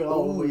boy.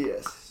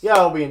 Yes.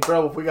 Y'all will be in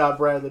trouble if we got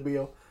Bradley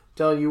Beal.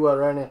 Tell you what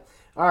right now.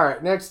 All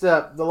right, next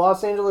up, the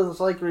Los Angeles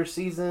Lakers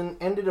season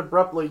ended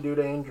abruptly due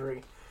to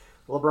injury.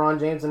 LeBron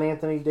James and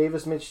Anthony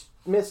Davis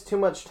missed too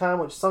much time,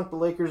 which sunk the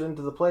Lakers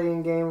into the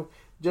play-in game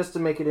just to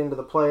make it into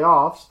the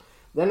playoffs.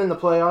 Then in the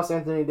playoffs,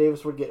 Anthony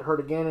Davis would get hurt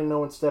again, and no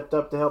one stepped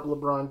up to help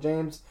LeBron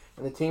James,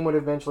 and the team would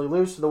eventually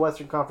lose to the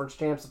Western Conference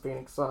champs, the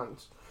Phoenix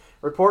Suns.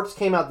 Reports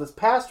came out this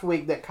past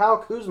week that Kyle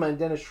Kuzma and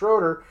Dennis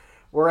Schroeder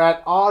were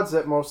at odds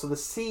at most of the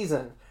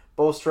season.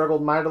 Both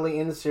struggled mightily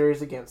in the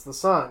series against the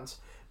Suns.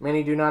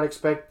 Many do not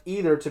expect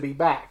either to be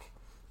back.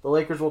 The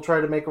Lakers will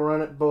try to make a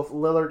run at both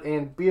Lillard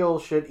and Beal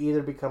should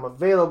either become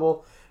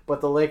available,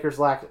 but the Lakers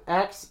lack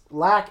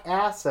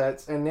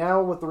assets, and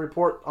now with the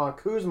report on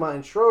Kuzma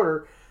and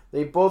Schroeder,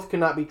 they both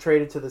cannot be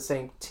traded to the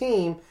same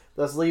team,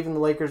 thus leaving the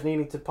Lakers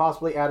needing to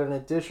possibly add an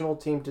additional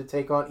team to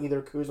take on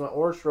either Kuzma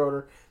or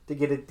Schroeder to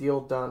get a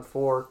deal done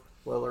for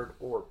Lillard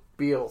or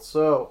Beal.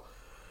 So,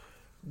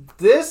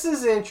 this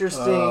is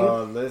interesting.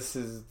 Oh, this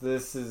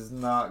is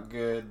not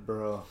good,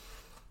 bro.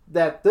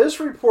 That this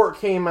report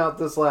came out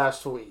this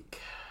last week.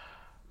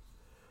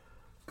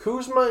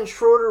 Kuzma and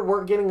Schroeder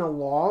weren't getting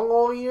along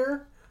all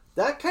year.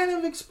 That kind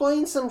of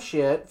explains some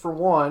shit, for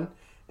one.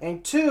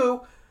 And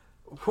two,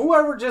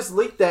 whoever just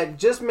leaked that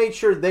just made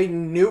sure they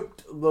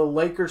nuked the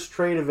Lakers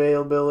trade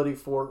availability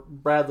for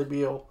Bradley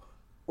Beal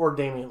or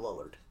Damian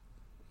Lillard.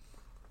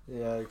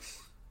 Yikes.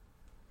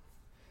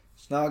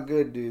 It's not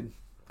good, dude.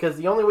 Because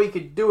the only way you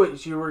could do it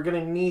is you were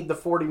going to need the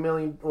 $40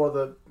 million or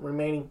the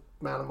remaining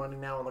amount of money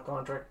now on the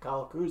contract of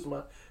Kyle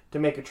Kuzma to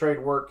make a trade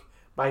work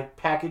by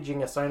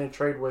packaging a sign and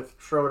trade with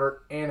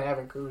Schroeder and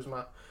having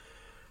Kuzma.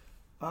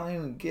 I don't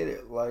even get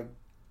it. Like,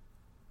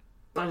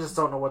 I just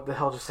don't know what the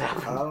hell just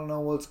happened. I don't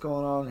know what's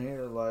going on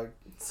here. Like,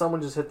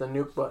 someone just hit the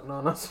nuke button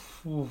on us.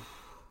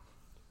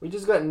 We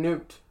just got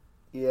nuked.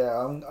 Yeah,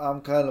 I'm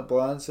kind of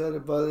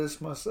blindsided by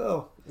this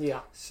myself.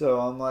 Yeah.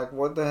 So I'm like,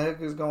 what the heck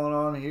is going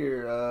on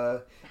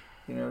here?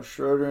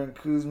 Schroeder and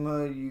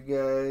Kuzma, you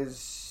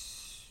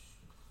guys,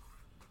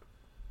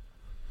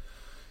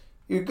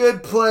 you're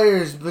good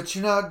players, but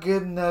you're not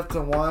good enough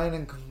to whine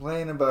and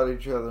complain about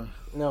each other.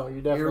 No,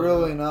 you're definitely You're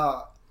really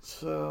not.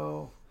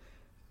 So,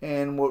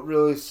 and what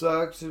really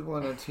sucks is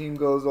when a team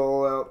goes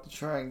all out to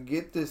try and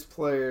get this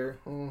player,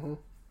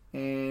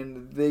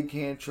 and they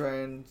can't try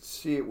and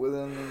see it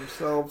within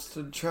themselves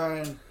to try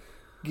and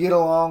get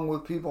along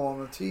with people on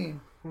the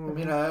team. I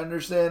mean, I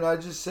understand. I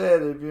just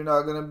said if you're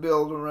not going to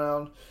build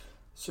around a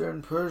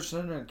certain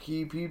person or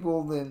key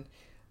people, then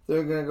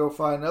they're going to go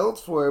find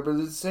elsewhere. But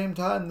at the same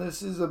time,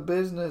 this is a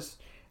business,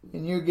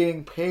 and you're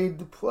getting paid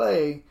to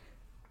play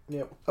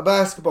a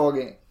basketball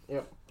game.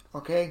 Yep.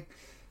 Okay?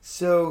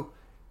 So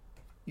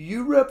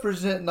you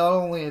represent not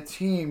only a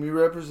team, you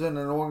represent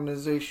an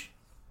organization.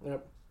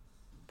 Yep.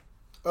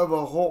 Of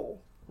a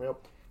whole. Yep.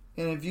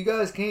 And if you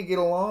guys can't get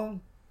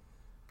along,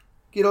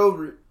 get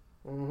over it.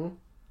 Mm-hmm.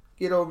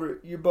 Get over it.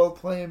 You're both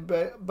playing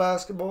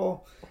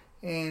basketball,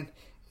 and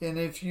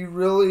if you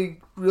really,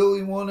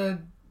 really want to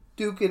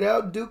duke it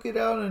out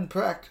in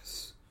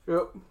practice.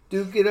 Yep.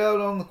 Duke it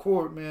out on the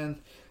court,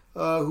 man.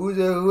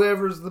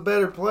 Whoever's the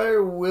better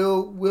player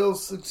will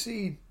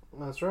succeed.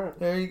 That's right.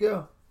 There you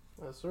go.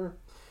 Yes, sir.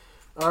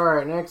 All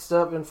right, next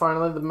up, and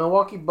finally, the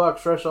Milwaukee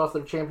Bucks, fresh off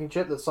their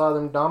championship that saw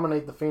them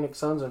dominate the Phoenix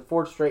Suns in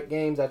 4 straight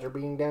games after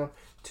being down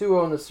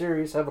 2-0 in the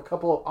series, have a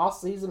couple of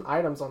off-season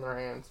items on their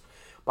hands.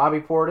 Bobby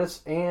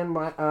Portis and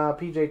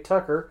PJ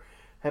Tucker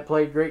had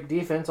played great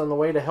defense on the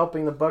way to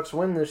helping the Bucks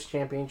win this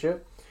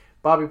championship.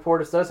 Bobby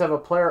Portis does have a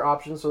player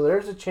option, so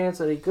there's a chance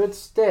that he could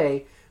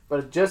stay,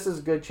 but just as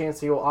good chance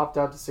he will opt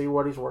out to see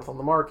what he's worth on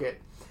the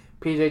market.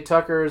 PJ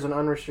Tucker is an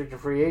unrestricted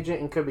free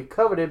agent and could be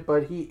coveted,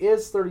 but he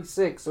is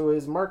 36, so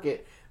his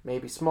market may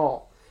be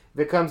small. If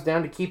it comes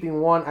down to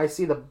keeping one, I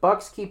see the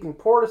Bucks keeping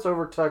Portis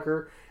over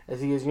Tucker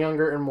as he is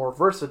younger and more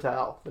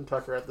versatile than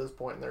Tucker at this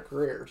point in their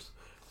careers.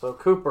 So,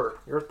 Cooper,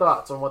 your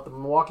thoughts on what the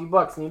Milwaukee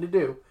Bucks need to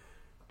do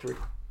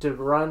to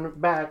run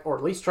back, or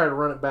at least try to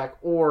run it back,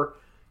 or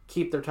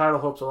keep their title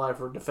hopes alive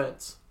for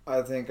defense?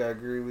 I think I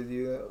agree with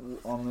you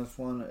on this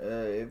one.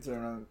 If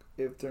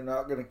they're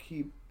not going to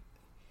keep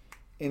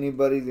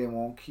anybody, they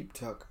won't keep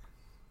Tucker.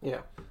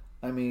 Yeah.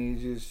 I mean,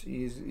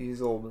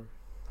 he's older,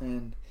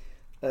 and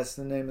that's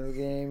the name of the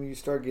game. You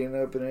start getting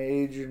up in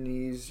age, your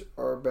knees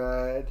are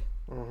bad,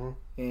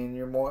 and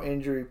you're more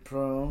injury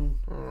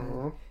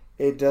prone.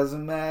 It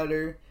doesn't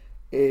matter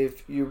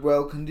if you're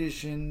well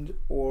conditioned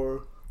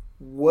or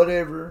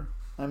whatever.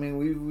 I mean,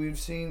 we've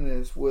seen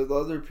this with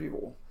other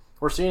people.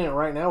 We're seeing it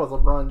right now with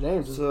LeBron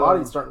James. His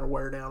body's starting to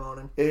wear down on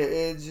him.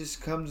 It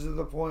just comes to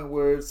the point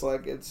where it's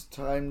like it's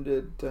time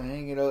to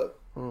hang it up.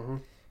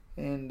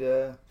 And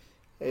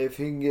if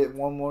he can get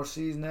one more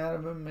season out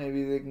of him,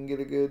 maybe they can get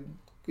a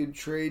good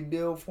trade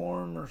deal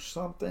for him or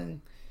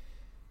something.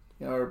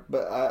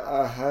 But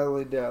I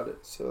highly doubt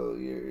it. So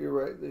you're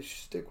right. They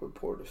should stick with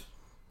Portis.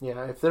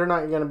 Yeah, if they're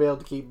not going to be able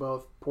to keep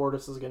both,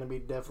 Portis is going to be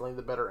definitely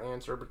the better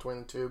answer between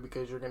the two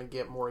because you're going to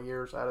get more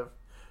years out of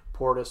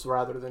Portis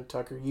rather than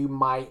Tucker. You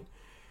might,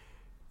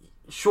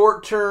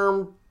 short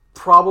term,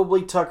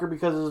 probably Tucker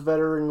because of his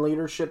veteran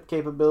leadership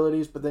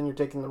capabilities, but then you're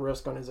taking the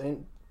risk on his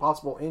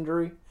possible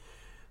injury.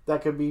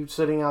 That could be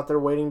sitting out there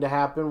waiting to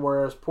happen,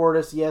 whereas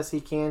Portis, yes,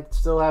 he can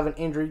still have an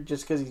injury.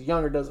 Just because he's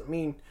younger doesn't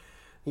mean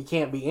he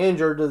can't be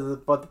injured,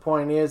 but the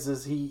point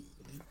is he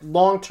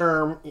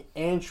long-term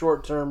and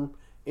short-term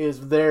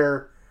is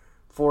there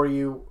for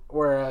you,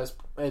 whereas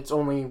it's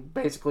only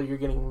basically you're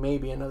getting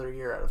maybe another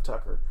year out of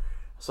Tucker.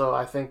 So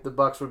I think the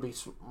Bucks would be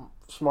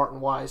smart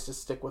and wise to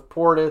stick with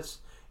Portis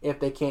if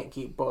they can't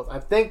keep both. I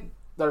think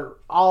their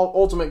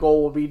ultimate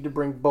goal will be to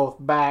bring both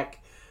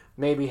back,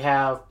 maybe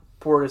have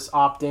Portis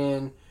opt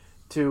in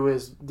to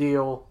his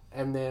deal,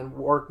 and then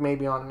work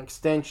maybe on an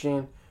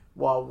extension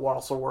while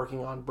also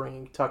working on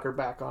bringing Tucker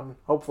back on.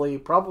 Hopefully,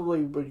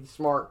 probably would be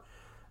smart.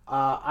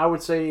 I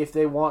would say if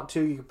they want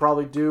to, you could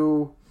probably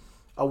do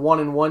a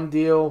 1-and-1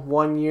 deal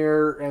 1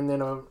 year and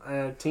then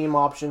a team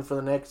option for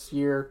the next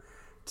year.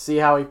 See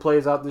how he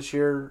plays out this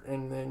year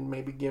and then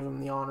maybe give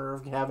him the honor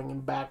of having him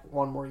back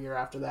one more year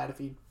after that if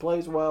he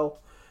plays well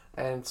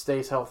and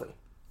stays healthy.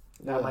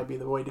 That might be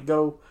the way to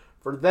go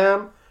for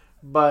them.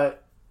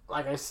 But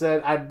like I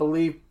said, I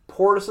believe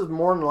Portis is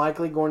more than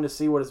likely going to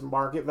see what his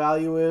market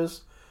value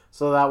is,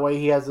 so that way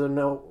he has to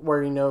know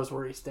where he knows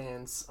where he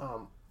stands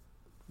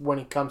when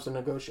he comes to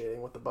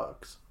negotiating with the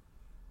Bucks.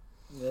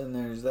 Then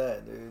there's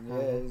that, dude.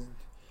 Yeah,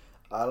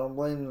 I don't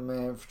blame the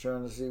man for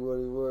trying to see what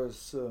he was.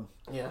 So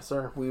yes,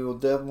 sir. We will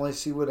definitely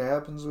see what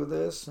happens with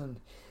this, and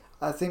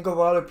I think a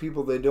lot of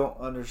people, they don't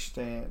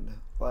understand.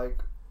 Like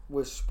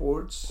with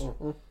sports,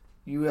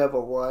 you have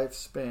a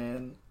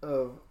lifespan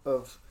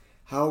of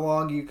how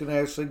long you can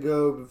actually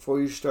go before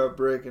you start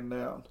breaking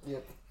down.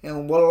 Yep.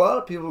 And what a lot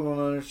of people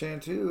don't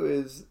understand too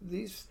is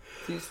these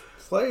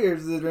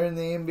players that are in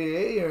the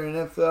NBA or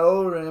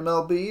NFL or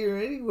MLB or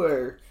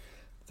anywhere,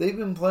 they've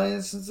been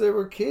playing since they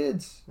were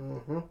kids.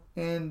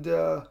 And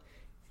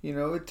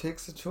it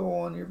takes a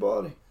toll on your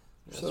body.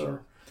 Yes, so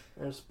sir.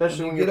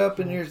 Especially when you get up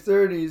in your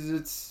 30s,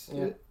 it's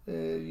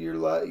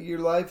your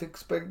life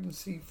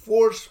expectancy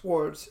for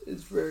sports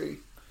is very,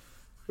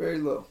 very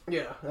low.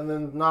 Yeah, and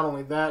then not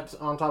only that,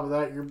 on top of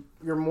that,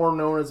 you're more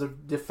known as a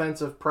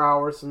defensive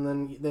prowess, and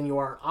then you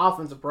are an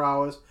offensive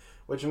prowess,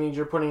 which means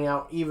you're putting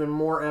out even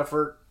more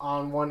effort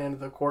on one end of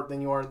the court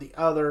than you are the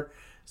other.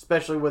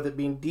 Especially with it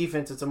being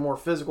defense, it's a more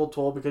physical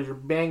toll because you're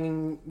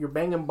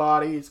banging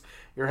bodies.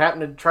 You're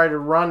having to try to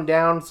run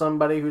down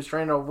somebody who's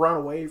trying to run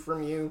away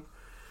from you.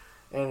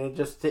 and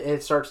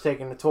it starts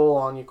taking a toll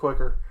on you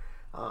quicker.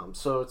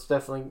 So it's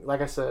definitely,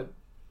 like I said,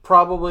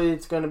 probably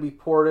it's going to be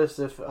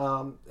Portis if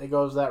it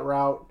goes that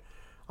route.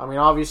 I mean,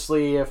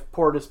 obviously, if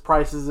Portis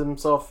prices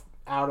himself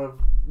out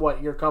of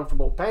what you're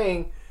comfortable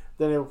paying,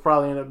 then it will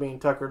probably end up being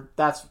Tucker.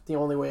 That's the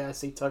only way I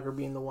see Tucker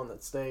being the one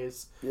that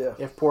stays. Yeah.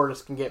 If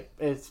Portis can get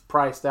it's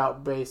priced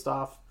out based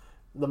off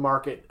the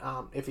market,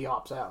 if he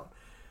opts out.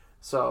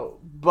 So,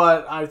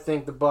 but I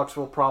think the Bucs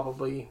will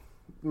probably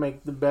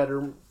make the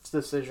better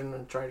decision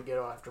and try to get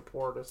after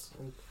Portis,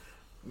 and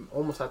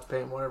almost have to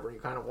pay him whatever he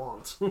kind of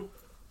wants.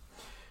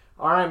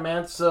 All right,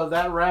 man. So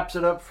that wraps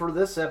it up for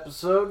this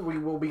episode. We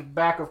will be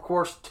back, of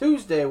course,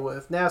 Tuesday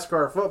with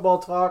NASCAR football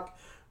talk.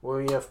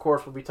 We, of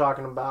course, will be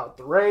talking about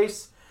the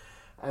race.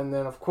 And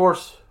then, of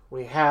course,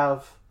 we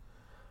have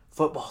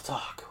football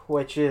talk,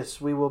 which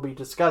is we will be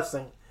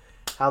discussing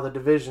how the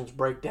divisions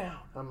break down.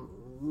 I'm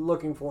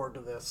looking forward to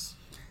this.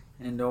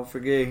 And don't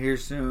forget, here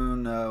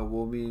soon,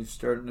 we'll be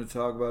starting to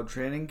talk about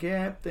training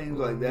camp, things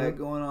like that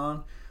going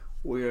on.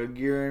 We are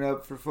gearing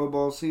up for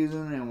football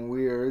season, and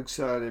we are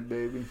excited,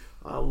 baby.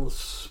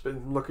 I've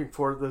been looking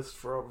forward to this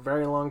for a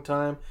very long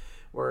time.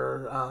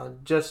 We're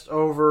just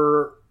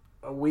over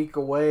a week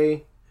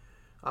away.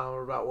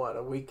 We're about,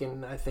 a week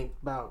and I think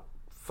about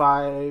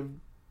 4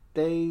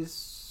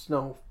 days.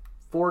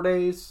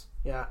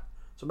 Yeah.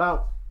 It's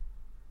about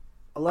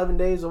 11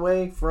 days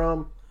away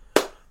from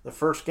the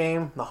first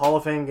game, the Hall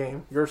of Fame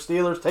game. Your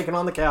Steelers taking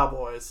on the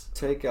Cowboys.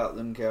 Take out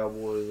them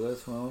Cowboys,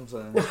 that's what I'm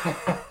saying.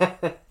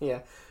 Yeah.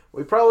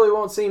 We probably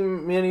won't see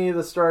many of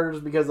the starters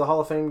because the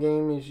Hall of Fame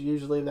game is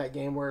usually that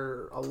game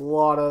where a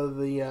lot of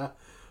the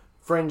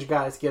fringe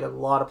guys get a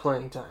lot of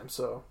playing time.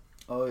 So,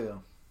 oh yeah,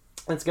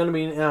 it's going to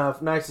be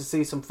nice to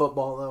see some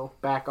football though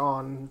back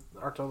on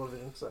our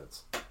television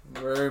sets.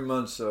 Very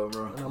much so,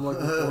 bro. And I'm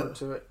looking forward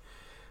to it.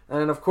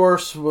 And of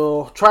course,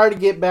 we'll try to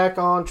get back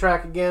on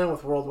track again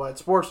with Worldwide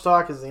Sports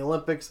Talk as the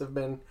Olympics have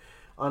been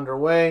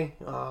underway.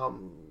 We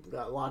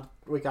got a lot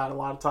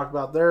to talk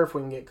about there. If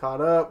we can get caught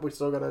up, we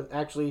still got to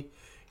actually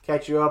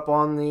catch you up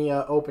on the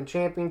Open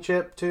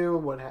Championship, too.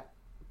 What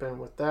happened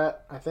with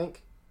that, I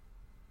think?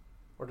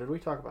 Or did we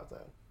talk about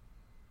that?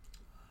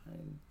 I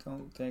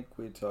don't think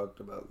we talked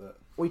about that.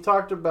 We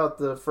talked about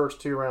the first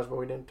 2 rounds, but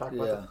we didn't talk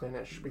about the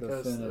finish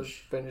because the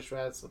finish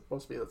was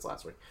supposed to be this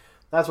last week.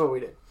 That's what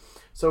we did.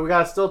 So we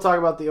got to still talk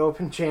about the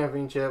Open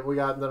Championship. We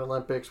got the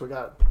Olympics. We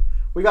got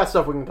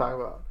stuff we can talk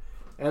about.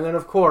 And then,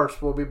 of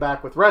course, we'll be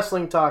back with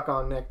Wrestling Talk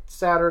on next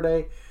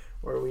Saturday,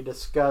 where we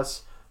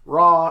discuss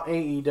Raw,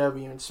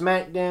 AEW, and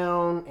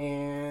SmackDown,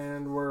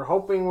 and we're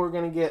hoping we're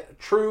going to get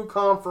true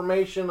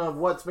confirmation of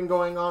what's been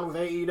going on with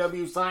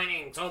AEW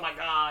signings. Oh my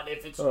God,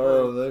 if it's true.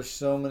 Oh, there's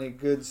so many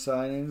good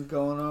signings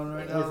going on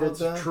right now. If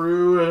it's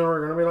true, and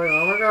we're going to be like,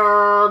 oh my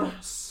God,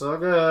 so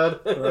good.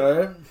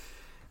 Right?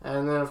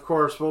 And then, of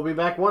course, we'll be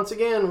back once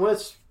again with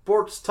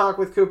Sports Talk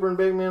with Cooper and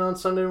Big Man on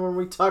Sunday when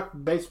we talk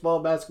baseball,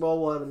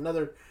 basketball. We'll have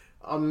another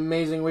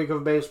amazing week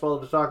of baseball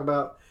to talk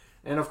about.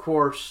 And, of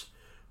course,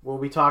 we'll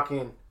be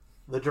talking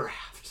the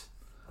draft.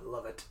 I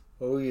love it.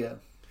 Oh, yeah.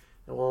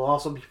 And we'll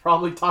also be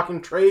probably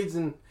talking trades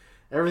and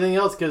everything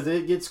else because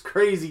it gets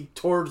crazy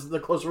towards the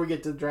closer we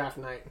get to draft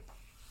night.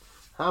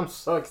 I'm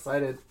so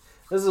excited.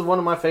 This is one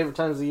of my favorite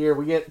times of the year.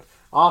 We get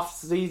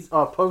off-season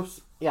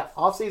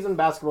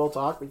basketball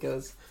talk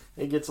because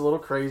it gets a little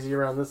crazy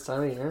around this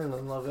time of year, and I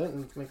love it,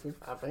 and it makes me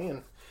happy.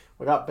 And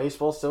we got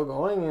baseball still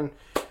going, and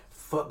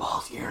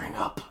football's gearing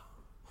up.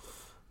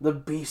 The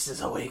beast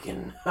is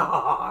awakened.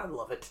 I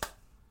love it.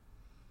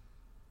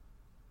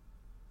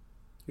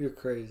 You're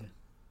crazy.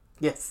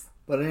 Yes.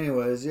 But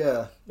anyways,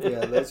 yeah,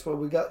 that's what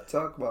we got to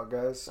talk about,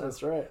 guys. So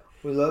that's right.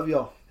 We love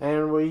y'all.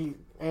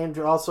 And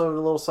also a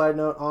little side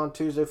note on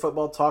Tuesday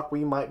Football Talk,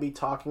 we might be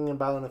talking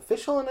about an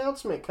official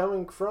announcement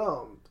coming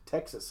from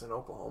Texas and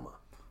Oklahoma.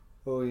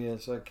 Oh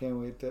yes, I can't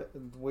wait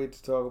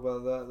to talk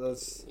about that.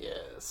 That's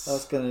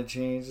gonna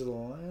change the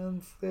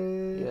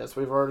landscape. Yes,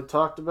 we've already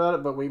talked about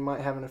it, but we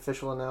might have an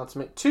official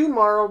announcement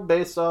tomorrow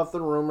based off the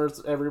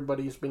rumors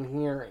everybody's been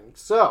hearing.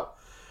 So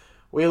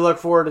we look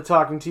forward to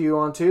talking to you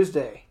on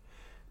Tuesday.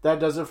 That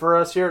does it for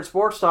us here at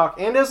Sports Talk,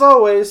 and as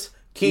always,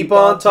 keep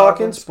on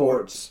talking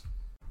sports.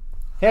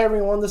 Hey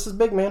everyone, this is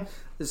Big Man.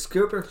 This is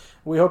Cooper.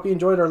 We hope you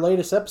enjoyed our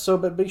latest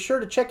episode, but be sure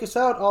to check us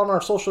out on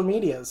our social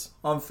medias.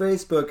 On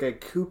Facebook at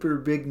Cooper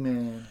Big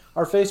Man.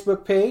 Our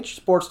Facebook page,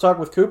 Sports Talk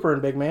with Cooper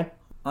and Big Man.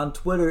 On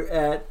Twitter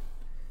at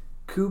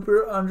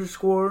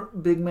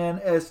Cooper_Big Man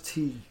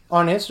ST.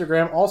 On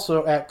Instagram,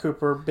 also at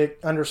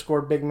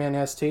Cooper_Big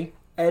Man ST.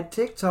 At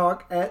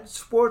TikTok at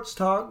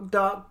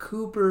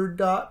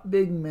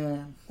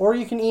sportstalk.cooper.bigman. Or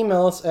you can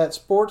email us at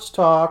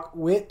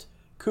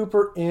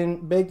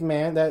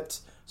sportstalkwithCooperandBigman.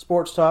 That's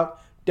sportstalk.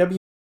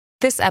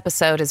 This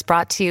episode is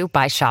brought to you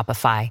by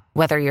Shopify.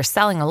 Whether you're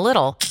selling a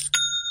little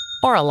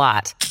or a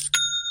lot,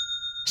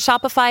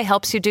 Shopify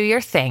helps you do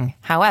your thing,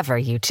 however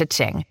you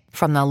cha-ching.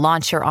 From the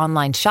launch your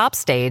online shop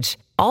stage,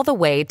 all the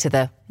way to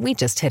the we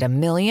just hit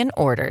 1 million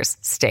orders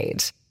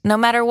stage. No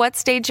matter what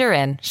stage you're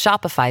in,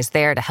 Shopify's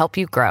there to help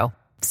you grow.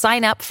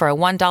 Sign up for a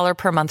 $1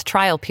 per month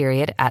trial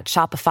period at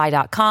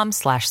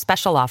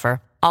shopify.com/special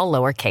offer, all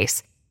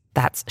lowercase.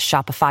 That's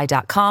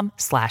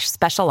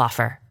shopify.com/special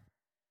offer.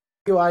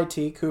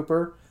 WIT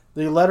Cooper,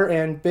 the letter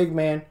N, big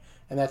man,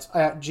 and that's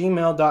at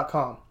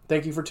gmail.com.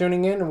 Thank you for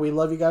tuning in, and we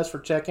love you guys for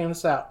checking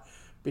us out.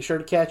 Be sure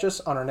to catch us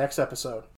on our next episode.